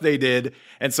stuff they did.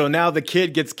 And so now the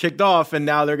kid gets kicked off and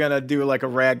now they're going to do, like, a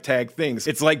ragtag thing.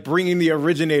 It's like bringing the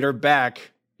originator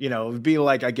back, you know, it'd be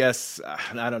like, I guess,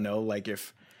 I don't know, like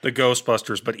if... The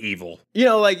Ghostbusters, but evil. You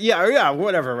know, like, yeah,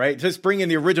 whatever, right? Just bringing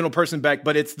the original person back,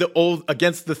 but it's the old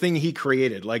against the thing he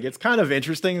created. Like, it's kind of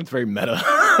interesting. It's very meta.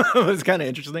 It's kind of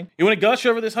interesting. You want to gush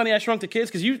over this Honey, I Shrunk the Kids?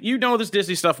 Because you know this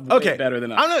Disney stuff way better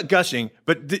than us. I'm not gushing,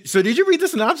 but so did you read the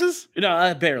synopsis?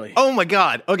 No, barely. Oh, my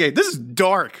God. Okay, this is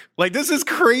dark. Like, this is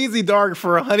crazy dark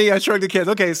for Honey, I Shrunk the Kids.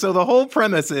 Okay, so the whole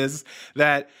premise is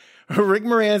that Rick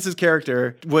Moranis'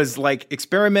 character was, like,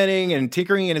 experimenting and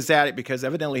tinkering in his attic because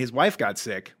evidently his wife got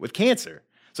sick with cancer.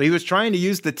 So he was trying to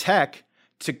use the tech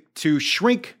to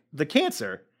shrink the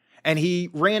cancer, and he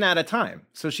ran out of time,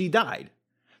 so she died.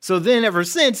 So then ever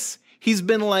since, he's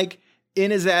been like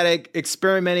in his attic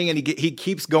experimenting, and he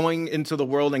keeps going into the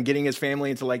world and getting his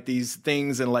family into like these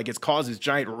things, and like it's caused this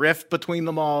giant rift between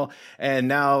them all. And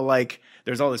now like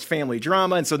there's all this family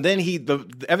drama, and so then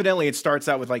evidently it starts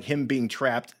out with like him being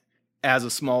trapped as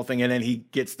a small thing, and then he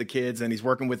gets the kids and he's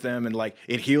working with them, and like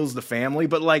it heals the family.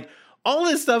 But like all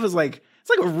this stuff is like it's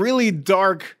like a really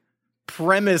dark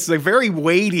premise, like very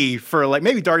weighty for like,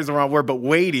 maybe dark is the wrong word, but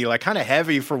weighty, like kind of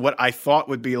heavy for what I thought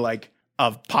would be like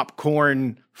a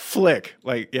popcorn flick.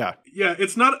 Like, yeah. Yeah,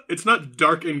 it's not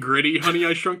dark and gritty, Honey,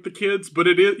 I Shrunk the Kids, but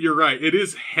it is, you're right, it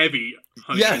is heavy.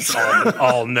 Honey, yes.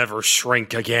 I'll never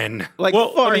shrink again. Like,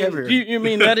 well, far I mean, heavier. you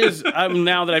mean that is,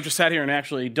 now that I've just sat here and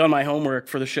actually done my homework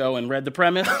for the show and read the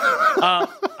premise,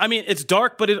 I mean, it's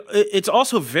dark, but it's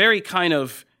also very kind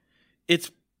of,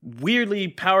 it's weirdly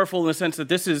powerful in the sense that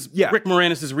this is Rick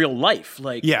Moranis' real life.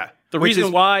 Like, the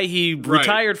reason why he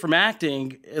retired from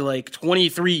acting like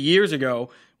 23 years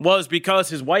ago was because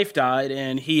his wife died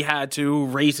and he had to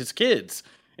raise his kids.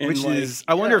 And which is,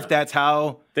 I wonder if that's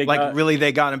how they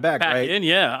got him back, right? In,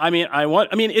 yeah. I mean,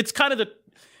 it's kind of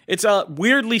it's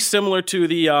weirdly similar to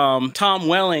the Tom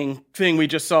Welling thing we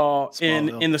just saw in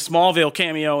the Smallville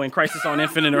cameo in Crisis on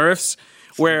Infinite Earths,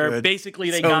 where basically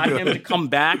they got him to come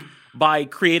back by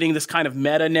creating this kind of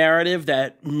meta narrative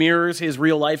that mirrors his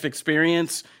real life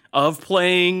experience of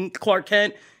playing Clark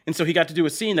Kent. And so he got to do a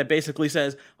scene that basically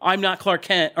says, I'm not Clark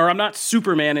Kent, or I'm not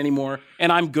Superman anymore, and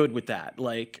I'm good with that.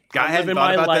 Like, I hadn't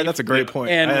thought about that. That's a great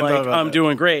point. And like, I'm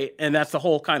doing great. And that's the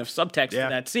whole kind of subtext of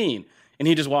that scene. And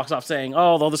he just walks off saying,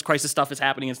 oh, all this crisis stuff is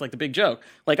happening. It's like the big joke.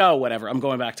 Like, oh, whatever. I'm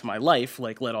going back to my life.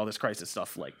 Like, let all this crisis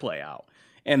stuff, like, play out.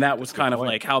 And that was kind of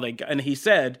like how they, and he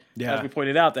said, as we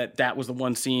pointed out, that was the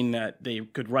one scene that they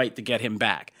could write to get him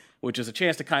back, which is a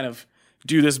chance to kind of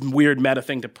do this weird meta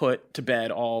thing to put to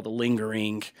bed all the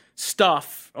lingering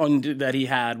stuff that he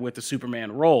had with the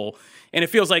Superman role. And it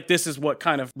feels like this is what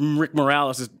kind of Rick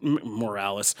Moranis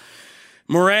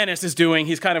is doing.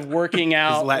 He's kind of working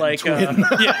out like,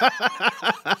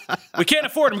 we can't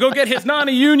afford him. Go get his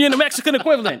non-union Mexican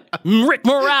equivalent, Rick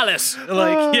Morales.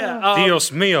 Like,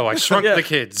 Dios mío, I shrunk the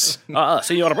kids.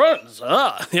 Senora Burns.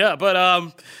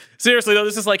 But seriously though,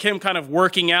 this is like him kind of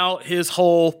working out his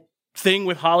whole thing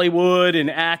with Hollywood and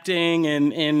acting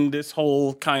and this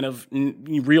whole kind of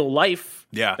real life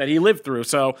that he lived through.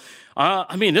 So,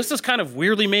 I mean, this has kind of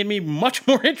weirdly made me much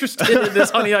more interested in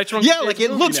this Honey, I Shrunk the Kids like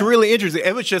it looks really interesting.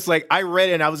 It was just like, I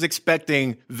read it and I was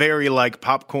expecting very like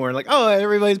popcorn, like, oh,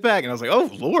 everybody's back. And I was like, oh,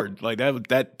 Lord, like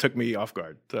that took me off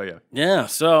guard. So, yeah. Yeah,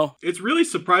 so. It's really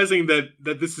surprising that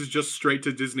this is just straight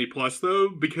to Disney Plus, though,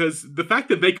 because the fact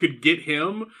that they could get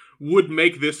him would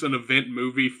make this an event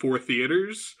movie for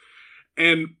theaters.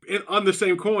 And on the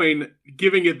same coin,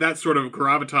 giving it that sort of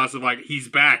gravitas of like, he's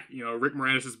back, Rick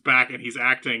Moranis is back and he's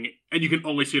acting, and you can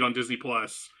only see it on Disney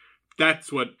Plus.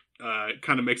 That's what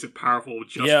kind of makes it powerful.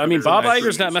 I mean, Bob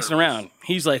Iger's not messing around.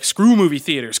 He's like, screw movie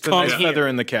theaters. Come here. Feather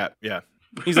in the cap. Yeah.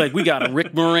 He's like, we got a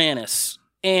Rick Moranis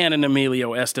and an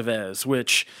Emilio Estevez,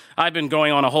 which I've been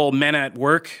going on a whole Men at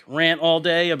Work rant all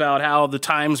day about how the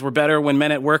times were better when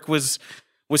Men at Work was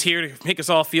here to make us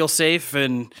all feel safe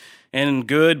and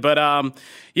good, but so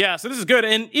this is good.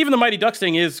 And even the Mighty Ducks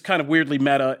thing is kind of weirdly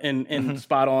meta and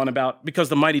spot on because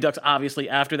the Mighty Ducks, obviously,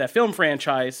 after that film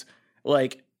franchise,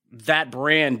 like that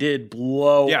brand did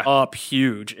blow up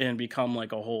huge and become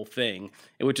like a whole thing,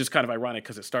 which is kind of ironic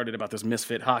because it started about this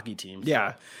misfit hockey team.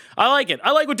 Yeah. So I like it.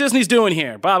 I like what Disney's doing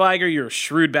here. Bob Iger, you're a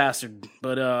shrewd bastard,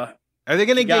 but are they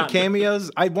going to get cameos?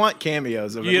 I want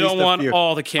cameos. You don't want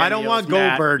all the cameos. I don't want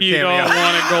Goldberg cameo. You don't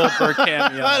want a Goldberg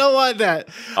cameo. I don't want that.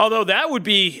 Although that would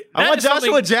be... I want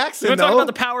Joshua Jackson, You want to talk about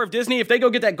the power of Disney? If they go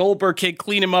get that Goldberg kid,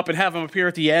 clean him up, and have him appear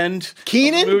at the end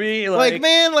Keenan? of the movie.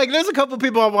 There's a couple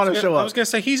people I want to show up. I was going to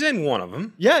say, he's in one of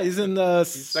them. Yeah, he's in the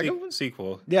second one?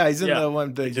 Sequel. Yeah, he's in the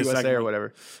one, the USA or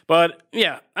whatever. But,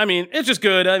 yeah, I mean, it's just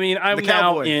good. I mean, I'm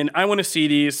now in. I want to see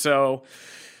these, so...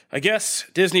 I guess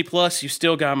Disney Plus, you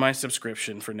still got my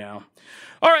subscription for now.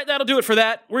 All right, that'll do it for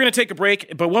that. We're going to take a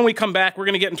break, but when we come back, we're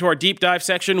going to get into our deep dive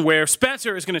section where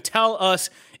Spencer is going to tell us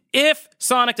if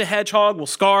Sonic the Hedgehog will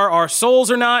scar our souls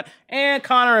or not, and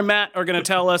Connor and Matt are going to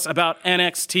tell us about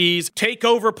NXT's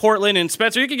TakeOver Portland. And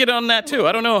Spencer, you can get on that too.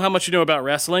 I don't know how much you know about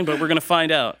wrestling, but we're going to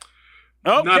find out.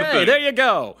 Okay, there you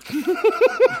go.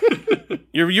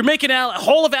 You're making a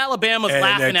whole of Alabama's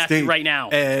laughing at you right now.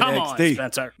 Come on,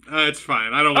 Spencer. It's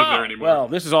fine. I don't live there anymore. Well,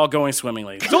 this is all going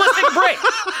swimmingly. So let's take a break.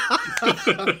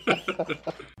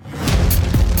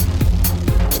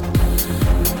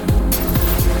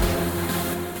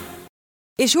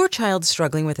 Is your child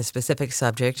struggling with a specific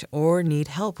subject or need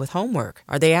help with homework?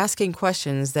 Are they asking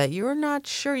questions that you're not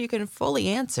sure you can fully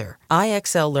answer?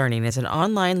 IXL Learning is an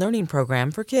online learning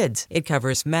program for kids. It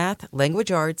covers math,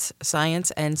 language arts,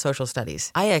 science, and social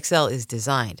studies. IXL is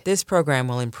designed. This program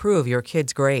will improve your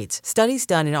kids' grades. Studies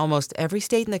done in almost every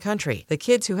state in the country. The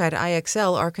kids who had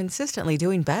IXL are consistently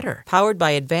doing better. Powered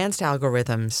by advanced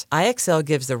algorithms, IXL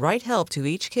gives the right help to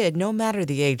each kid no matter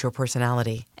the age or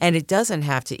personality. And it doesn't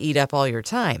have to eat up all your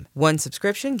time. One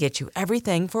subscription gets you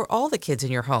everything for all the kids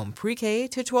in your home, pre-K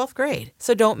to 12th grade.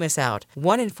 So don't miss out.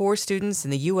 1 in 4 students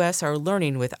in the U.S. are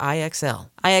learning with IXL.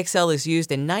 IXL is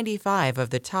used in 95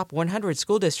 of the top 100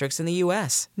 school districts in the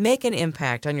U.S. Make an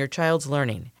impact on your child's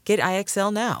learning. Get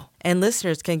IXL now. And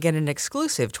listeners can get an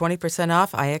exclusive 20%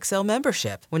 off IXL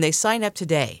membership when they sign up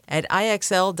today at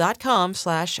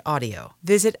IXL.com/audio.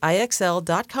 Visit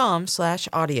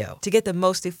IXL.com/audio to get the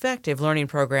most effective learning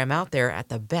program out there at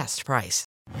the best price.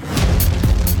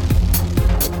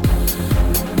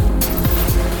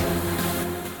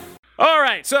 All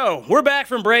right, so we're back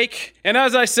from break, and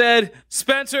as I said,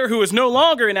 Spencer, who is no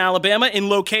longer in Alabama, in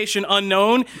location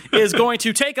unknown, is going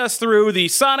to take us through the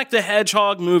Sonic the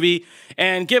Hedgehog movie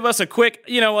and give us a quick,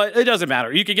 you know what, it doesn't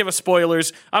matter. You can give us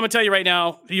spoilers. I'm going to tell you right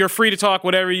now, you're free to talk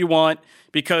whatever you want,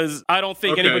 because I don't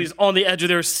think anybody's on the edge of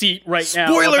their seat right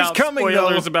now. Spoilers coming,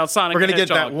 spoilers though. about Sonic We're the gonna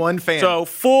Hedgehog. get that one fan. So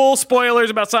full spoilers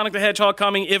about Sonic the Hedgehog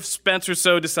coming if Spencer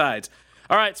so decides.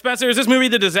 All right, Spencer, is this movie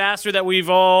the disaster that we've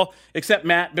all, except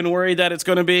Matt, been worried that it's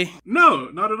going to be? No,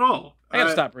 not at all. I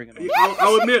gotta stop bringing it up.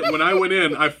 I'll admit, when I went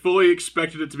in, I fully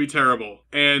expected it to be terrible.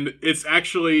 And it's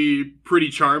actually pretty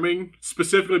charming,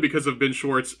 specifically because of Ben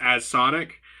Schwartz as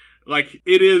Sonic. Like,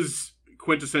 it is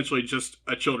quintessentially just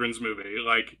a children's movie.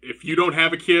 Like, if you don't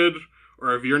have a kid,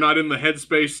 or if you're not in the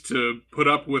headspace to put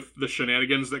up with the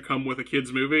shenanigans that come with a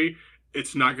kid's movie,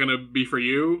 it's not going to be for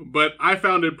you. But I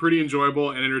found it pretty enjoyable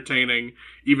and entertaining,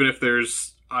 even if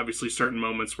there's obviously certain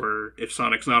moments where if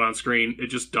Sonic's not on screen, it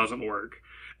just doesn't work.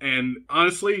 And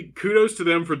honestly, kudos to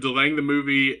them for delaying the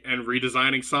movie and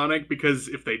redesigning Sonic, because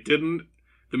if they didn't,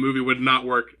 the movie would not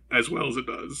work as well as it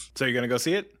does. So you're going to go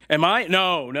see it? Am I?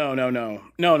 No. You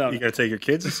got to take your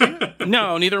kids to see it?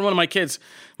 No, neither one of my kids.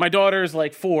 My daughter's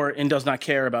like 4 and does not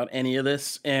care about any of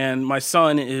this. And my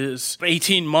son is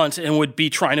 18 months and would be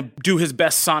trying to do his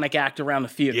best Sonic act around the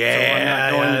theater. So I'm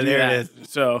not going to do there that. it is.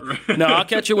 So, no, I'll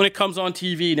catch it when it comes on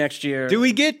TV next year. Do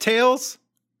we get Tails?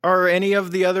 Or any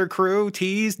of the other crew?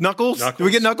 Tease? Knuckles? Do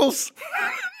we get Knuckles?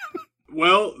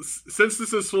 Well, since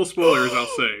this is full spoilers,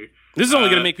 I'll say. This is only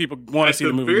going to make people want to see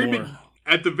the movie more.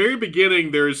 At the very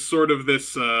beginning, there's sort of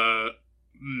this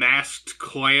masked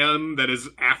clan that is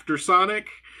after Sonic,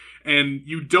 and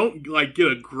you don't like get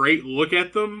a great look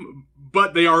at them,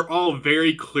 but they are all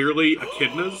very clearly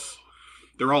echidnas.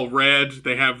 They're all red.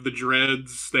 They have the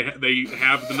dreads. They have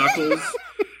the knuckles.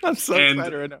 I'm so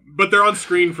excited right now. But they're on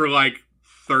screen for like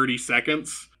 30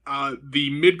 seconds. The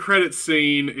mid-credit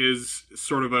scene is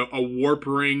sort of a warp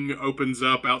ring opens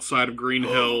up outside of Green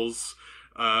Hills.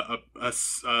 A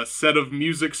set of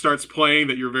music starts playing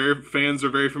that your fans are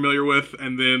very familiar with,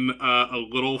 and then a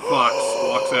little fox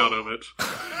walks out of it.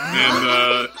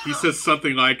 And he says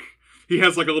something like, he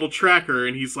has like a little tracker,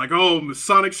 and he's like, "Oh,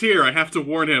 Sonic's here, I have to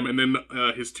warn him." And then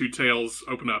his 2 tails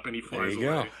open up, and he flies away.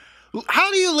 Go.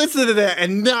 How do you listen to that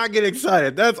and not get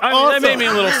excited? That's awesome. That made me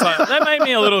a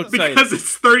little excited. Because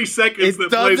it's 30 seconds that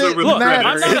plays over the credits.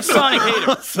 I'm not a Sonic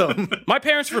hater. Awesome. My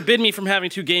parents forbid me from having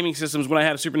 2 gaming systems when I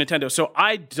had a Super Nintendo, so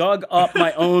I dug up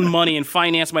my own money and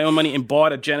financed my own money and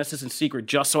bought a Genesis in secret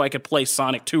just so I could play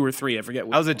Sonic 2 or 3. I forget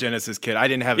what. I was a Genesis kid. I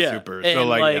didn't have a Super. So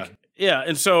Yeah,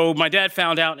 and so my dad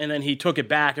found out, and then he took it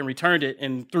back and returned it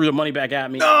and threw the money back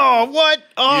at me. Oh, what?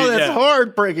 Oh, that's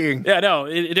heartbreaking. Yeah, no,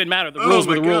 it didn't matter. The rules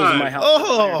were the rules in my house.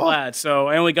 Glad, so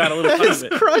I only got a little cut of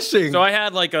it. Crushing. So I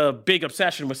had like a big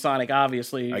obsession with Sonic,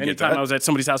 obviously. Anytime I was at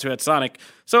somebody's house who had Sonic.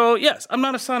 So yes, I'm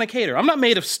not a Sonic hater. I'm not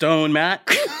made of stone, Matt.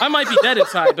 I might be dead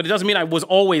inside, but it doesn't mean I was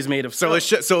always made of stone.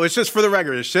 So it's just for the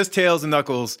record. It's just Tails and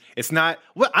Knuckles. It's not.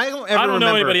 Well, I don't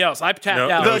know anybody else. I've tapped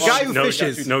out. The guy who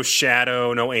fishes. No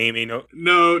Shadow. No Amy.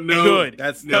 No. Good.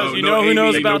 That's you know who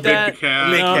knows about that?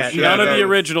 None of the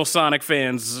original original Sonic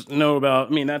fans know about.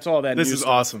 I mean, that's all that. This is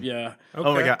awesome. Yeah. Okay.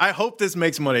 Oh my god! I hope this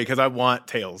makes money because I want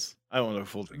Tails. I want a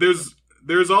full thing.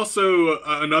 There's also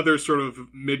another sort of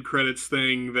mid-credits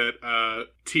thing that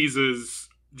teases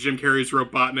Jim Carrey's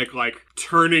Robotnik like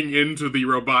turning into the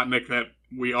Robotnik that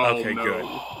we all know. Good.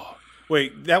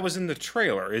 Wait, that was in the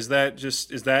trailer. Is that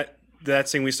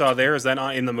scene we saw there? Is that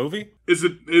not in the movie? Is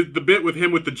it the bit with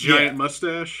him with the giant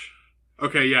mustache?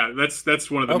 Okay, yeah,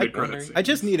 that's one of the mid credits. I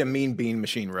just need a Mean Bean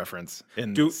Machine reference.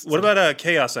 What about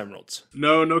Chaos Emeralds?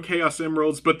 No Chaos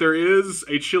Emeralds, but there is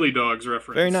a Chili Dogs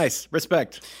reference. Very nice.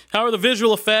 Respect. How are the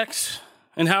visual effects?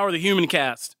 And how are the human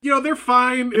cast? You know, they're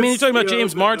fine. I mean, you're talking about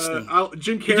James Marsden.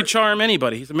 Jim Carrey. He can charm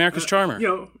anybody. He's America's charmer. You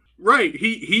know, right.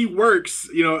 He works.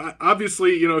 You know,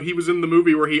 obviously, you know, he was in the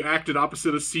movie where he acted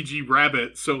opposite of CG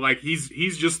Rabbit. So, like,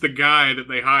 he's just the guy that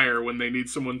they hire when they need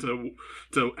someone to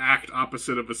act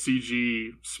opposite of a CG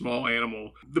small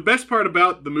animal. The best part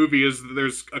about the movie is that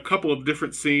there's a couple of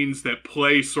different scenes that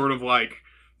play sort of like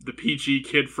the PG,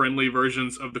 kid-friendly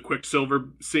versions of the Quicksilver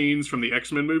scenes from the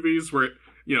X-Men movies, where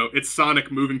you know, it's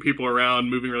Sonic moving people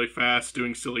around, moving really fast,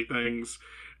 doing silly things.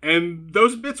 And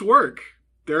those bits work.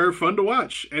 They're fun to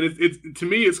watch. And it to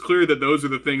me, it's clear that those are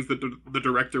the things that the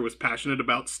director was passionate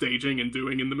about staging and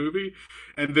doing in the movie.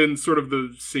 And then sort of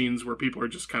the scenes where people are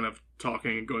just kind of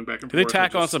talking and going back and forth. Did they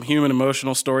tack on some human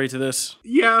emotional story to this?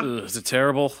 Yeah. Ugh, is it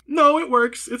terrible? No, it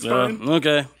works. It's fine.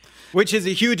 Okay. Which is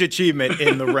a huge achievement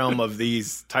in the realm of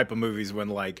these type of movies when,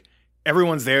 like,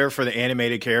 everyone's there for the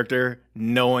animated character.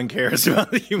 No one cares about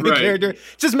the human character.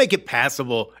 Just make it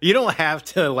passable. You don't have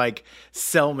to, like,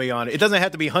 sell me on it. It doesn't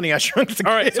have to be Honey, I Shrunk the Kids.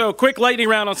 All right, so quick lightning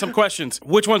round on some questions.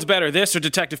 Which one's better, this or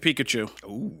Detective Pikachu?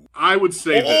 Ooh. I would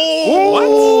say this. What?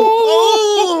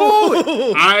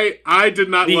 I did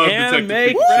not love Detective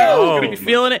Pikachu. Oh, you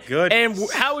feeling it? Good. And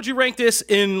how would you rank this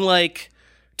in, like,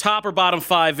 top or bottom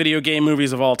 5 video game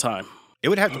movies of all time? It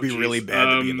would have to be really bad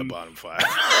to be in the bottom 5.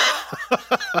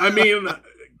 I mean,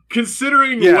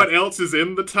 considering what else is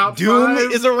in the top Doom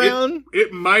 5, is around.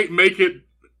 It might make it.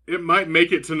 It might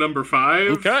make it to number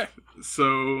 5. Okay.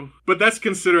 So, but that's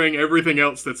considering everything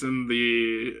else that's in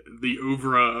the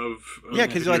oeuvre of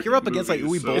because you're up against like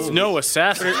Uwe Boll. It's no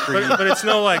Assassin's Creed. But it's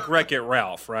no like Wreck-It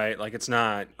Ralph, right? Like it's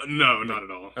not. No, not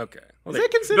at all. Okay. Is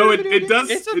that considered? No, it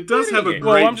does have a great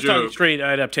Well, I'm just talking joke. straight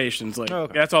adaptations. Like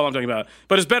that's all I'm talking about.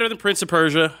 But it's better than Prince of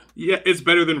Persia. Yeah, it's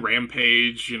better than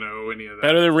Rampage. You know, any of that.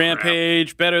 Better than crap.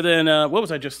 Rampage. Better than what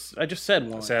was I just said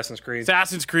one. Assassin's Creed.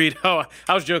 Assassin's Creed. Oh,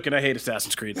 I was joking. I hate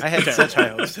Assassin's Creed. I had such high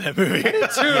hopes for that movie.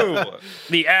 Two.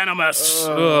 The Animus.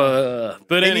 But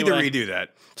They anyway. need to redo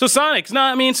that. So Sonic's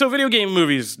not. I mean, so video game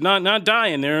movies not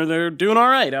dying. They're doing all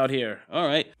right out here. All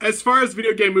right. As far as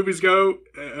video game movies go,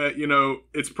 you know,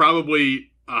 it's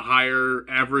probably a higher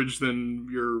average than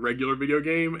your regular video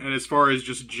game. And as far as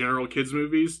just general kids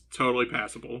movies, totally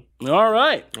passable. All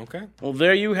right. Okay. Well,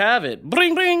 there you have it.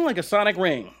 Bring, bring, like a Sonic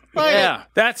ring. Yeah.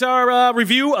 That's our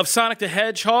review of Sonic the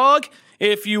Hedgehog.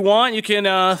 If you want, you can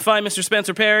find Mr.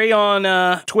 Spencer Perry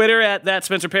on Twitter at that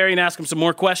Spencer Perry and ask him some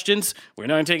more questions. We're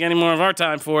not going to take any more of our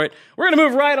time for it. We're going to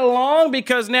move right along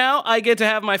because now I get to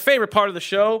have my favorite part of the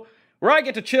show, where I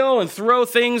get to chill and throw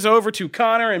things over to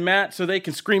Connor and Matt so they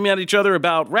can scream at each other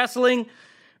about wrestling.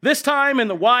 This time in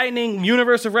the widening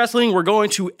universe of wrestling, we're going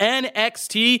to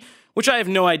NXT, which I have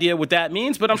no idea what that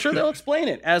means, but I'm sure they'll explain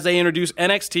it as they introduce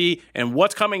NXT and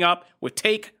what's coming up with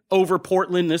TakeOver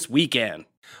Portland this weekend.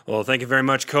 Well, thank you very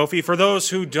much, Kofi. For those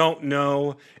who don't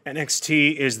know,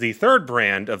 NXT is the third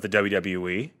brand of the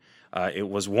WWE. It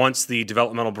was once the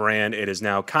developmental brand. It is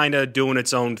now kind of doing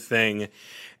its own thing.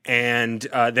 And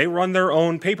they run their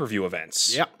own pay-per-view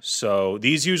events. Yep. So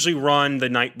these usually run the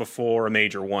night before a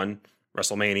major one.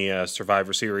 WrestleMania,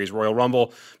 Survivor Series, Royal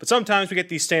Rumble. But sometimes we get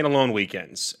these standalone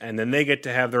weekends. And then they get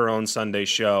to have their own Sunday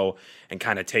show and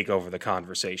kind of take over the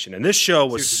conversation. And this show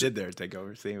was... See what you did there, take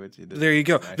over. See what you did. There you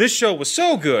go. Nice. This show was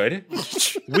so good,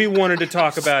 we wanted to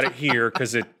talk about it here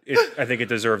because I think it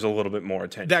deserves a little bit more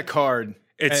attention. That card,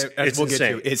 It's we'll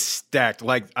insane. get to, is stacked.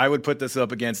 Like, I would put this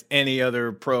up against any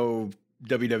other pro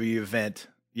WWE event,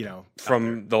 you know.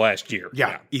 From the last year.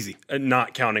 Yeah, easy.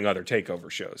 Not counting other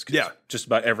takeover shows. 'Cause Yeah. just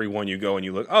about every one you go and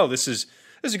you look, oh, this is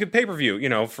a good pay-per-view. You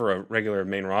know, for a regular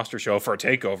main roster show, for a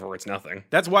takeover, it's nothing.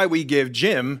 That's why we give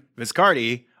Jim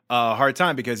Viscardi a hard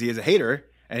time, because he is a hater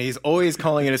and he's always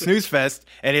calling it a snooze fest.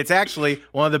 And it's actually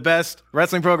one of the best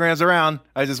wrestling programs around.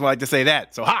 I just like to say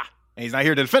that. So, ha! And he's not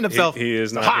here to defend himself. He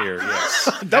is not Ha! here, yes.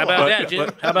 How about that, Jim?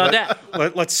 How about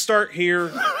that? Let's start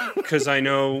here because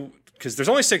there's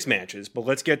only 6 matches, but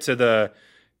let's get to the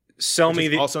sell me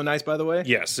the... Also nice, by the way.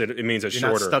 Yes, it means a You're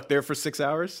shorter... not stuck there for 6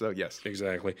 hours, so yes.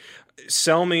 Exactly.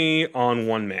 Sell me on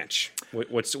one match.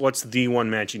 What's the one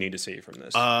match you need to see from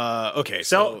this? Okay.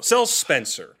 Sell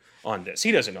Spencer on this.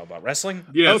 He doesn't know about wrestling.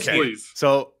 Yes, Okay. please.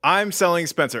 So I'm selling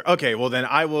Spencer. Okay, well then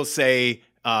I will say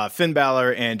Finn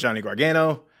Balor and Johnny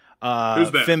Gargano. Who's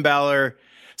that? Finn Balor.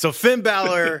 So Finn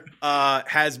Balor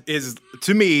is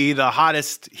to me the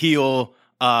hottest heel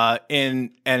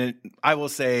and I will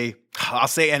say I'll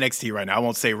say NXT right now. I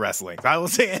won't say wrestling. I will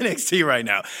say NXT right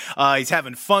now. He's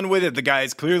having fun with it. The guy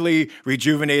is clearly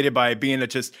rejuvenated by being to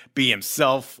just be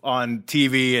himself on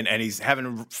TV, and he's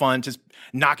having fun just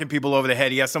knocking people over the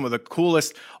head. He has some of the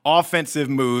coolest offensive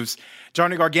moves.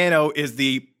 Johnny Gargano is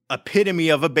the epitome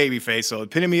of a babyface, so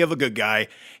epitome of a good guy.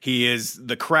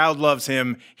 The crowd loves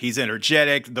him. He's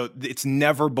energetic. It's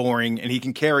never boring, and he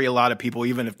can carry a lot of people,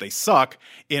 even if they suck,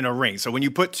 in a ring. So when you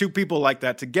put two people like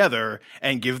that together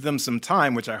and give them some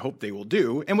time, which I hope they will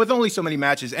do, and with only so many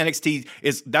matches,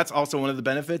 that's also one of the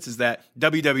benefits, is that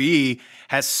WWE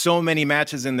has so many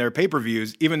matches in their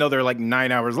pay-per-views, even though they're like 9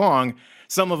 hours long.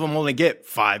 Some of them only get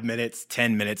 5 minutes,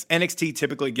 10 minutes. NXT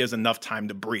typically gives enough time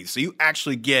to breathe. So you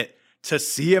actually get to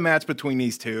see a match between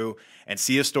these two and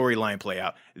see a storyline play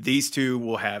out. These two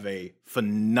will have a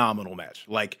phenomenal match.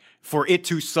 Like, for it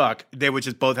to suck, they would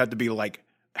just both have to be like,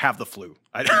 have the flu.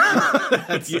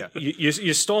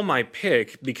 You stole my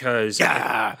pick because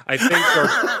I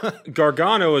think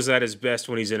Gargano is at his best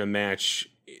when he's in a match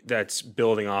that's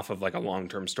building off of like a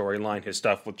long-term storyline. His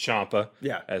stuff with Ciampa,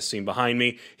 as seen behind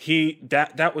me,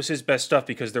 that was his best stuff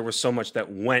because there was so much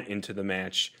that went into the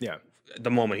match. Yeah. The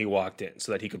moment he walked in,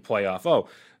 so that he could play off,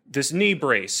 this knee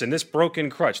brace and this broken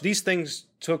crutch. These things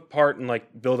took part in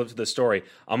like build up to the story.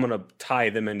 I'm going to tie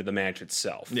them into the match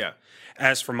itself. Yeah.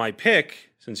 As for my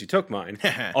pick, since you took mine,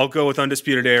 I'll go with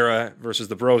Undisputed Era versus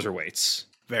the Broserweights.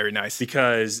 Very nice.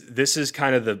 Because this is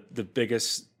kind of the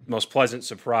biggest, most pleasant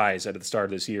surprise at the start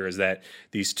of this year, is that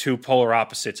these two polar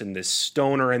opposites in this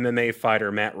stoner MMA fighter,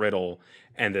 Matt Riddle,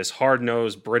 and this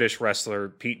hard-nosed British wrestler,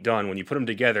 Pete Dunne, when you put them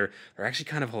together, they're actually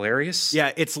kind of hilarious.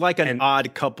 Yeah, it's like an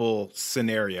odd couple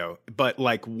scenario, but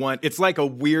it's like a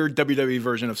weird WWE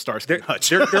version of Starsky and Hutch.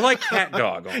 They're like cat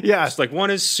dog. Almost. Yeah. It's like one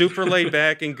is super laid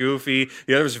back and goofy.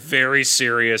 The other is very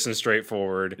serious and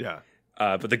straightforward. Yeah.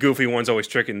 But the goofy one's always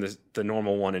tricking the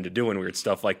normal one into doing weird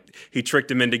stuff. Like he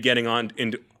tricked him into getting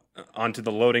onto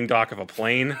the loading dock of a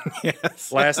plane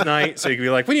last night. So you could be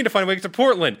like, we need to find a way to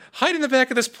Portland. Hide in the back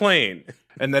of this plane.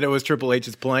 And then it was Triple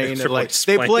H's plane.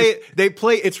 They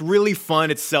play. It's really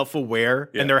fun. It's self-aware,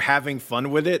 and they're having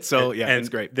fun with it. So it's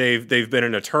great. They've been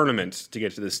in a tournament to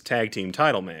get to this tag team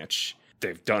title match.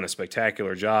 They've done a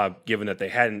spectacular job, given that they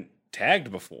hadn't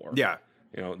tagged before. Yeah.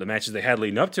 You know, the matches they had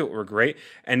leading up to it were great.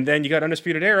 And then you got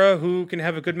Undisputed Era, who can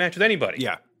have a good match with anybody.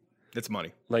 Yeah. It's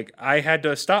money. Like, I had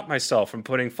to stop myself from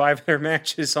putting 5 of their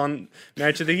matches on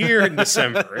Match of the Year in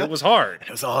December. It was hard.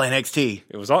 It was all NXT.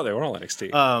 They were all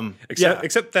NXT.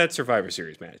 Except that Survivor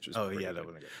Series match. Was that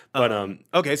wasn't good. But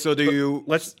okay, so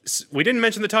we didn't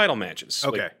mention the title matches.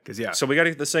 Okay, so we got to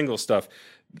get the single stuff.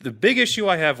 The big issue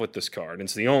I have with this card, and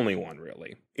it's the only one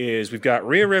really, is we've got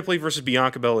Rhea Ripley versus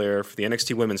Bianca Belair for the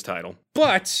NXT Women's title.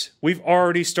 But we've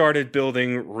already started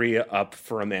building Rhea up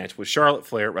for a match with Charlotte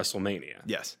Flair at WrestleMania.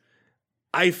 Yes.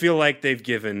 I feel like they've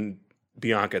given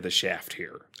Bianca the shaft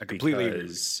here. I completely agree.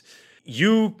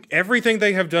 Everything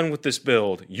they have done with this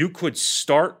build, you could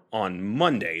start on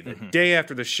Monday, the day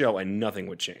after the show, and nothing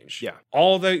would change. Yeah.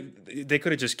 They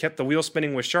could have just kept the wheel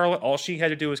spinning with Charlotte. All she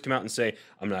had to do was come out and say,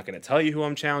 I'm not going to tell you who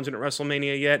I'm challenging at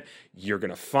WrestleMania yet. You're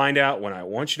going to find out when I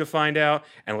want you to find out,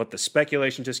 and let the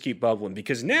speculation just keep bubbling.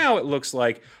 Because now it looks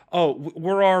like,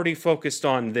 we're already focused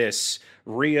on this.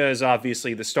 Rhea is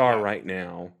obviously the star right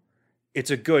now. It's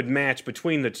a good match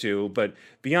between the two, but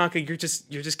Bianca, you're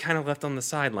just kind of left on the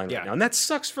sideline right now, and that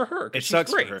sucks for her. It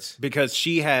sucks for her because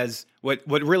she has what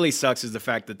really sucks is the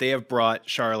fact that they have brought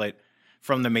Charlotte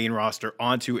from the main roster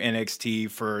onto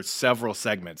NXT for several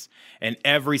segments, and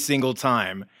every single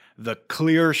time the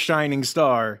clear shining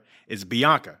star is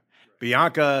Bianca.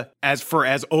 Bianca, as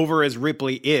over as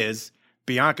Ripley is,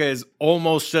 Bianca is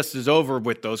almost just as over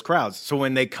with those crowds. So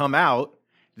when they come out,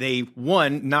 they,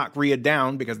 knock Rhea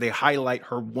down because they highlight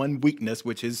her one weakness,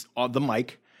 which is on the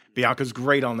mic. Bianca's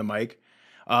great on the mic.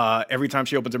 Every time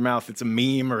she opens her mouth, it's a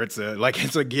meme or it's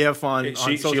a gif on social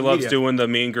media. She loves doing the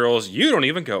Mean Girls. You don't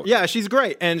even go. Yeah, she's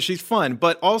great and she's fun.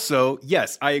 But also,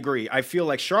 yes, I agree. I feel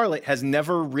like Charlotte has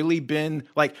never really been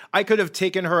like, I could have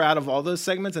taken her out of all those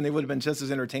segments and they would have been just as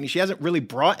entertaining. She hasn't really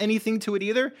brought anything to it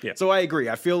either. Yeah. So I agree.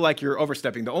 I feel like you're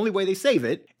overstepping. The only way they save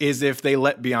it is if they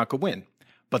let Bianca win.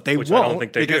 But they won't, I don't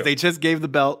think because they just gave the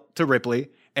belt to Ripley,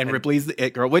 and Ripley's the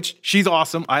it girl, which she's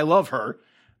awesome. I love her.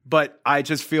 But I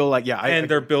just feel like,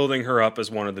 they're building her up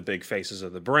as one of the big faces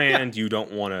of the brand. Yeah. You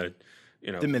don't want to,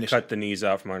 diminish cut the knees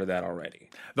out from under that already.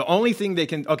 The only thing they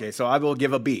can, so I will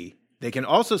give a B. They can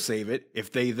also save it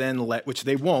if they then which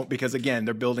they won't, because again,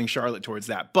 they're building Charlotte towards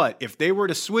that. But if they were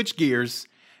to switch gears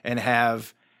and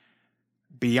have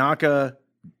Bianca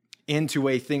into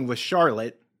a thing with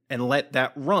Charlotte and let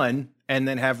that run, and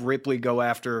then have Ripley go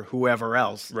after whoever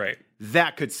else. Right.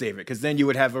 that could save it, because then you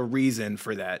would have a reason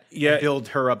for that. Yeah. Build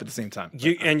her up at the same time.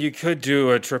 And you could do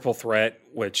a triple threat,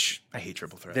 which I hate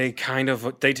triple threat. they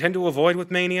tend to avoid with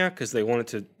Mania because they want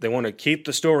to keep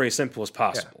the story as simple as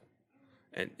possible.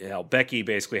 And Becky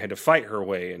basically had to fight her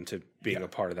way into being a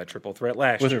part of that triple threat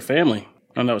last With year. her family.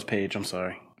 Oh, that was Paige. I'm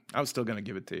sorry. I was still going to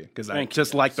give it to you because I Thank you,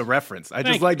 just like the reference. I Thank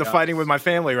just like you, the fighting with my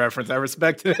family reference. I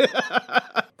respect it.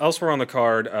 Elsewhere on the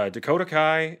card, Dakota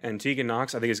Kai and Tegan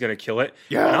Nox, I think, is going to kill it.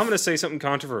 Yes. And I'm going to say something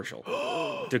controversial.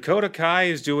 Dakota Kai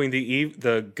is doing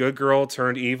the good girl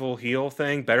turned evil heel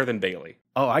thing better than Bayley.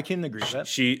 Oh, I can agree with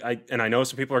that. And I know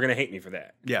some people are going to hate me for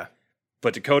that. Yeah.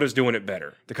 But Dakota's doing it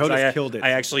better. Dakota's killed it. I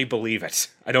actually believe it.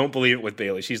 I don't believe it with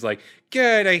Bayley. She's like,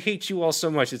 good, I hate you all so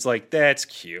much. It's like, that's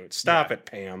cute. Stop it,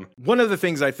 Pam. One of the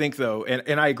things I think, though,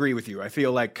 and I agree with you, I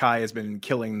feel like Kai has been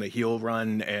killing the heel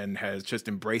run and has just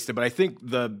embraced it. But I think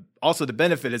also the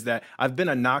benefit is that I've been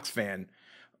a Nox fan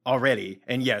already.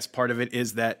 And yes, part of it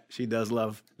is that she does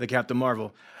love the Captain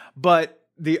Marvel. But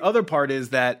the other part is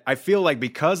that I feel like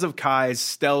because of Kai's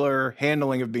stellar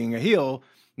handling of being a heel,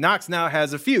 Nox now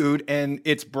has a feud, and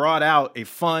it's brought out a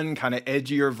fun, kind of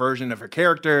edgier version of her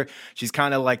character. She's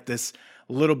kind of like this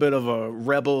little bit of a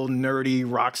rebel, nerdy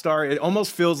rock star. It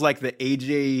almost feels like the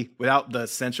AJ without the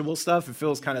sensual stuff. It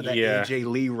feels kind of that AJ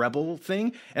Lee rebel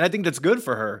thing, and I think that's good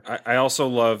for her. I also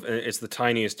love, it's the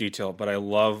tiniest detail, but I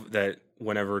love that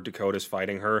whenever Dakota's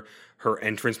fighting her, her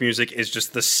entrance music is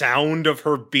just the sound of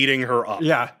her beating her up.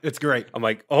 Yeah, it's great. I'm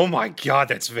like, oh my God,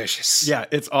 that's vicious. Yeah,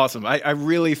 it's awesome. I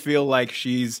really feel like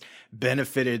she's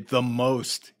benefited the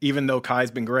most, even though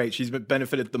Kai's been great. She's been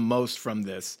benefited the most from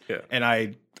this. Yeah. And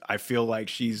I feel like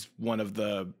she's one of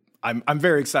the... I'm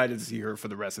very excited to see her for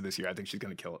the rest of this year. I think she's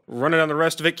going to kill it. Running on the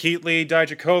rest of it, Keith Lee,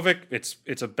 Dijakovic.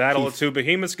 It's a battle of two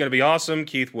behemoths. It's going to be awesome.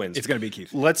 Keith wins. It's going to be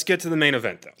Keith. Let's get to the main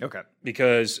event, though. Okay.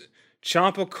 Because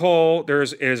Ciampa Cole,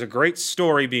 there's a great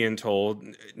story being told.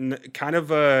 Kind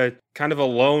of a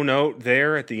low note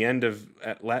there at the end of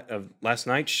last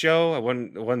night's show. I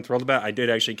wasn't thrilled about it. I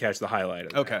did actually catch the highlight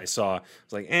of it. Okay. I saw. I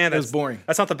was like, that's was boring.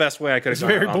 That's not the best way I could have It's gone.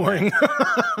 very on boring.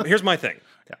 that. Here's my thing.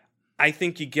 Yeah. I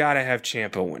think you got to have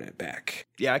Ciampa win it back.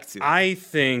 Yeah, I can see that. I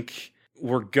think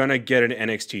we're gonna get an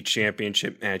NXT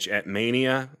Championship match at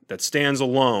Mania that stands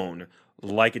alone,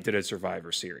 like it did at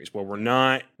Survivor Series, where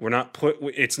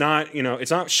it's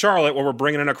not Charlotte where we're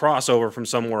bringing in a crossover from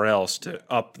somewhere else to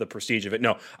up the prestige of it.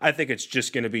 No, I think it's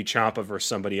just going to be Ciampa versus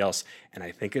somebody else, and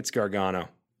I think it's Gargano.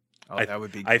 Oh, that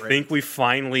would be great. I think we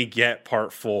finally get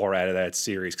part 4 out of that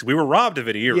series, because we were robbed of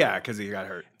it a year ago. Yeah, because he got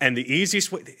hurt. And the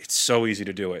easiest way, it's so easy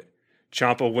to do it.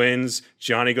 Ciampa wins,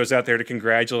 Johnny goes out there to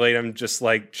congratulate him just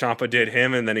like Ciampa did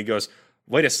him, and then he goes,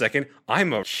 wait a second,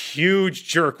 I'm a huge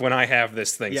jerk when I have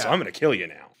this thing, so I'm going to kill you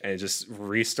now. And it just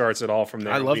restarts it all from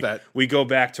there. I love that. We go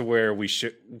back to where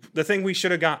the thing we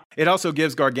should have got. It also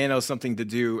gives Gargano something to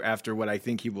do after what I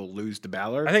think he will lose to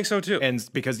Balor. I think so too. And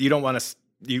because you don't want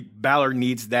to, Balor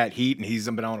needs that heat, and he's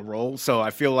been on a roll. So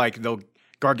I feel like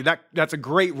that's a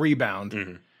great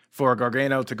rebound for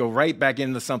Gargano to go right back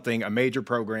into something, a major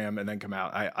program, and then come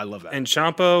out. I love that. And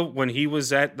Ciampa, when he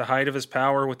was at the height of his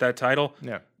power with that title,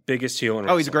 biggest heel in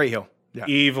wrestling. Oh, he's a great heel. Yeah.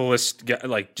 Evilest guy,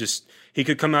 like just he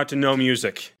could come out to no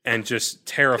music and just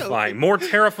terrifying, more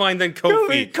terrifying than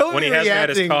Kofi when he hasn't had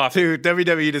his coffee. To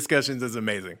WWE discussions is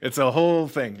amazing. It's a whole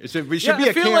thing. We should be a camera.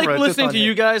 I feel like listening to him.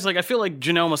 you guys, like I feel like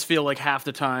Janelle must feel like half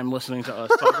the time listening to us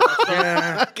talk about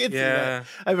stuff. Yeah,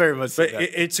 I very much. But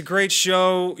it's a great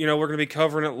show. You know, we're going to be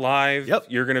covering it live. Yep.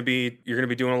 You're going to be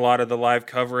doing a lot of the live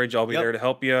coverage. I'll be there to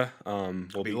help you.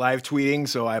 We'll be live tweeting,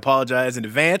 so I apologize in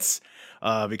advance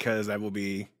because I will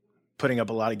be putting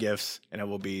up a lot of gifts, and I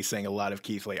will be saying a lot of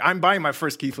Keith Lee. I'm buying my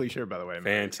first Keith Lee shirt, by the way.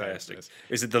 Fantastic.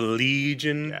 Is it the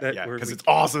Legion? Yeah, because it's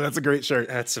awesome. That's a great shirt.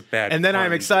 That's a bad. And then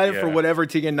I'm excited for whatever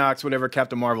Tegan Nox, whatever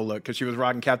Captain Marvel look, because she was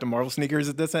rocking Captain Marvel sneakers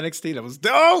at this NXT. That was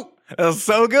dope. That was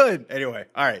so good. Anyway,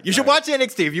 all right. You should watch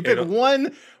NXT. If you pick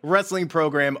one wrestling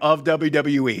program of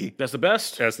WWE, that's the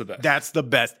best. That's the best. That's the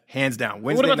best, hands down.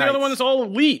 Wednesday what about nights. the other one that's all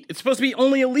elite? It's supposed to be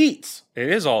only elites. It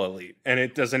is all elite, and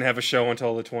it doesn't have a show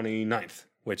until the 29th,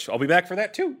 which I'll be back for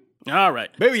that too. All right.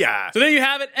 Booyah. So there you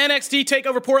have it. NXT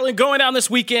TakeOver Portland going down this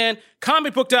weekend.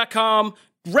 Comicbook.com,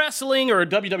 wrestling, or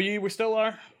WWE we still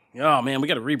are. Oh, man, we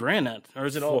got to rebrand that. Or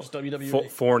is it all just WWE?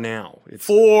 For now.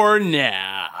 For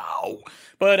now. Wow.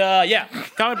 But yeah,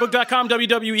 comicbook.com,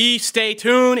 WWE, stay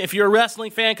tuned if you're a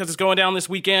wrestling fan because it's going down this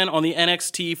weekend on the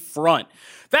NXT front.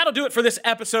 That'll do it for this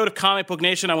episode of Comic Book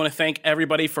Nation. I want to thank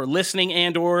everybody for listening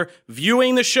and or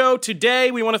viewing the show today.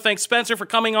 We want to thank Spencer for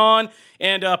coming on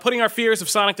and putting our fears of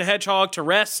Sonic the Hedgehog to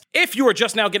rest. If you are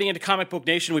just now getting into Comic Book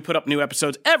Nation, we put up new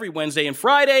episodes every Wednesday and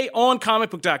Friday on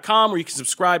comicbook.com where you can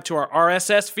subscribe to our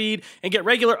RSS feed and get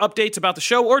regular updates about the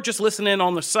show or just listen in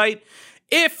on the site.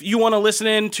 If you want to listen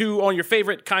in to on your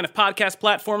favorite kind of podcast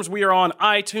platforms, we are on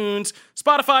iTunes,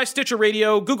 Spotify, Stitcher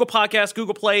Radio, Google Podcasts,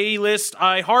 Google Playlist,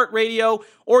 iHeartRadio,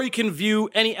 or you can view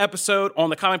any episode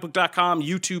on the comicbook.com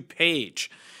YouTube page.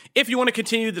 If you want to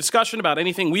continue the discussion about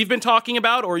anything we've been talking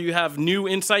about or you have new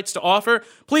insights to offer,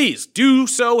 please do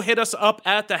so. Hit us up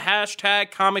at the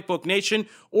hashtag comicbooknation,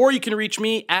 or you can reach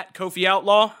me at Kofi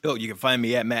Outlaw. Oh, you can find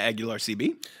me at Matt Aguilar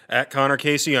CB. At Connor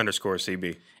Casey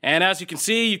 _CB. And as you can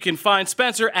see, you can find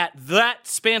Spencer at that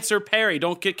Spencer Perry.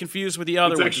 Don't get confused with the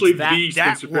other one. It's actually that the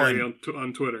Spencer Perry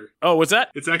on Twitter. Oh, what's that?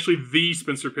 It's actually the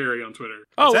Spencer Perry on Twitter.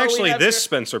 Oh, it's actually this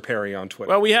Spencer Perry on Twitter.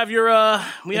 Well, we have your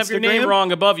name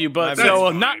wrong above you, but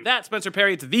so not that Spencer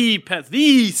Perry. It's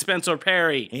the Spencer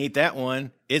Perry. Ain't that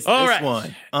one? It's all this right.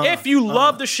 one. If you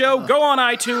love the show, go on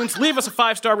iTunes, leave us a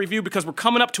 5-star review because we're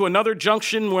coming up to another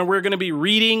junction where we're going to be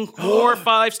reading more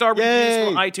 5-star reviews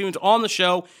from iTunes on the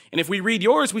show. And if we read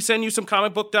yours, we send you some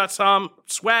comicbook.com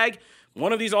swag,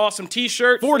 one of these awesome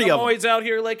T-shirts. 40 of them. Always out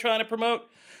here like trying to promote.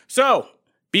 So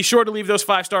be sure to leave those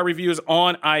 5-star reviews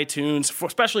on iTunes,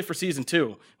 especially for Season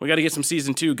 2. We got to get some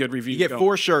Season 2 good reviews. You get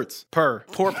 4 shirts per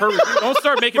review. Don't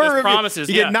start making those promises.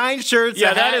 You get 9 shirts.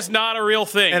 Yeah, that is not a real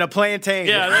thing. And a plantain.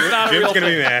 Yeah, that's not a real thing.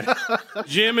 Jim's going to be mad.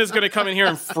 Jim is going to come in here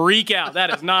and freak out.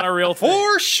 That is not a real thing.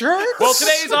 4 shirts? Well,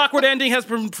 today's awkward ending has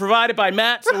been provided by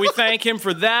Matt, so we thank him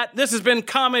for that. This has been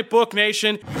Comic Book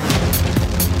Nation.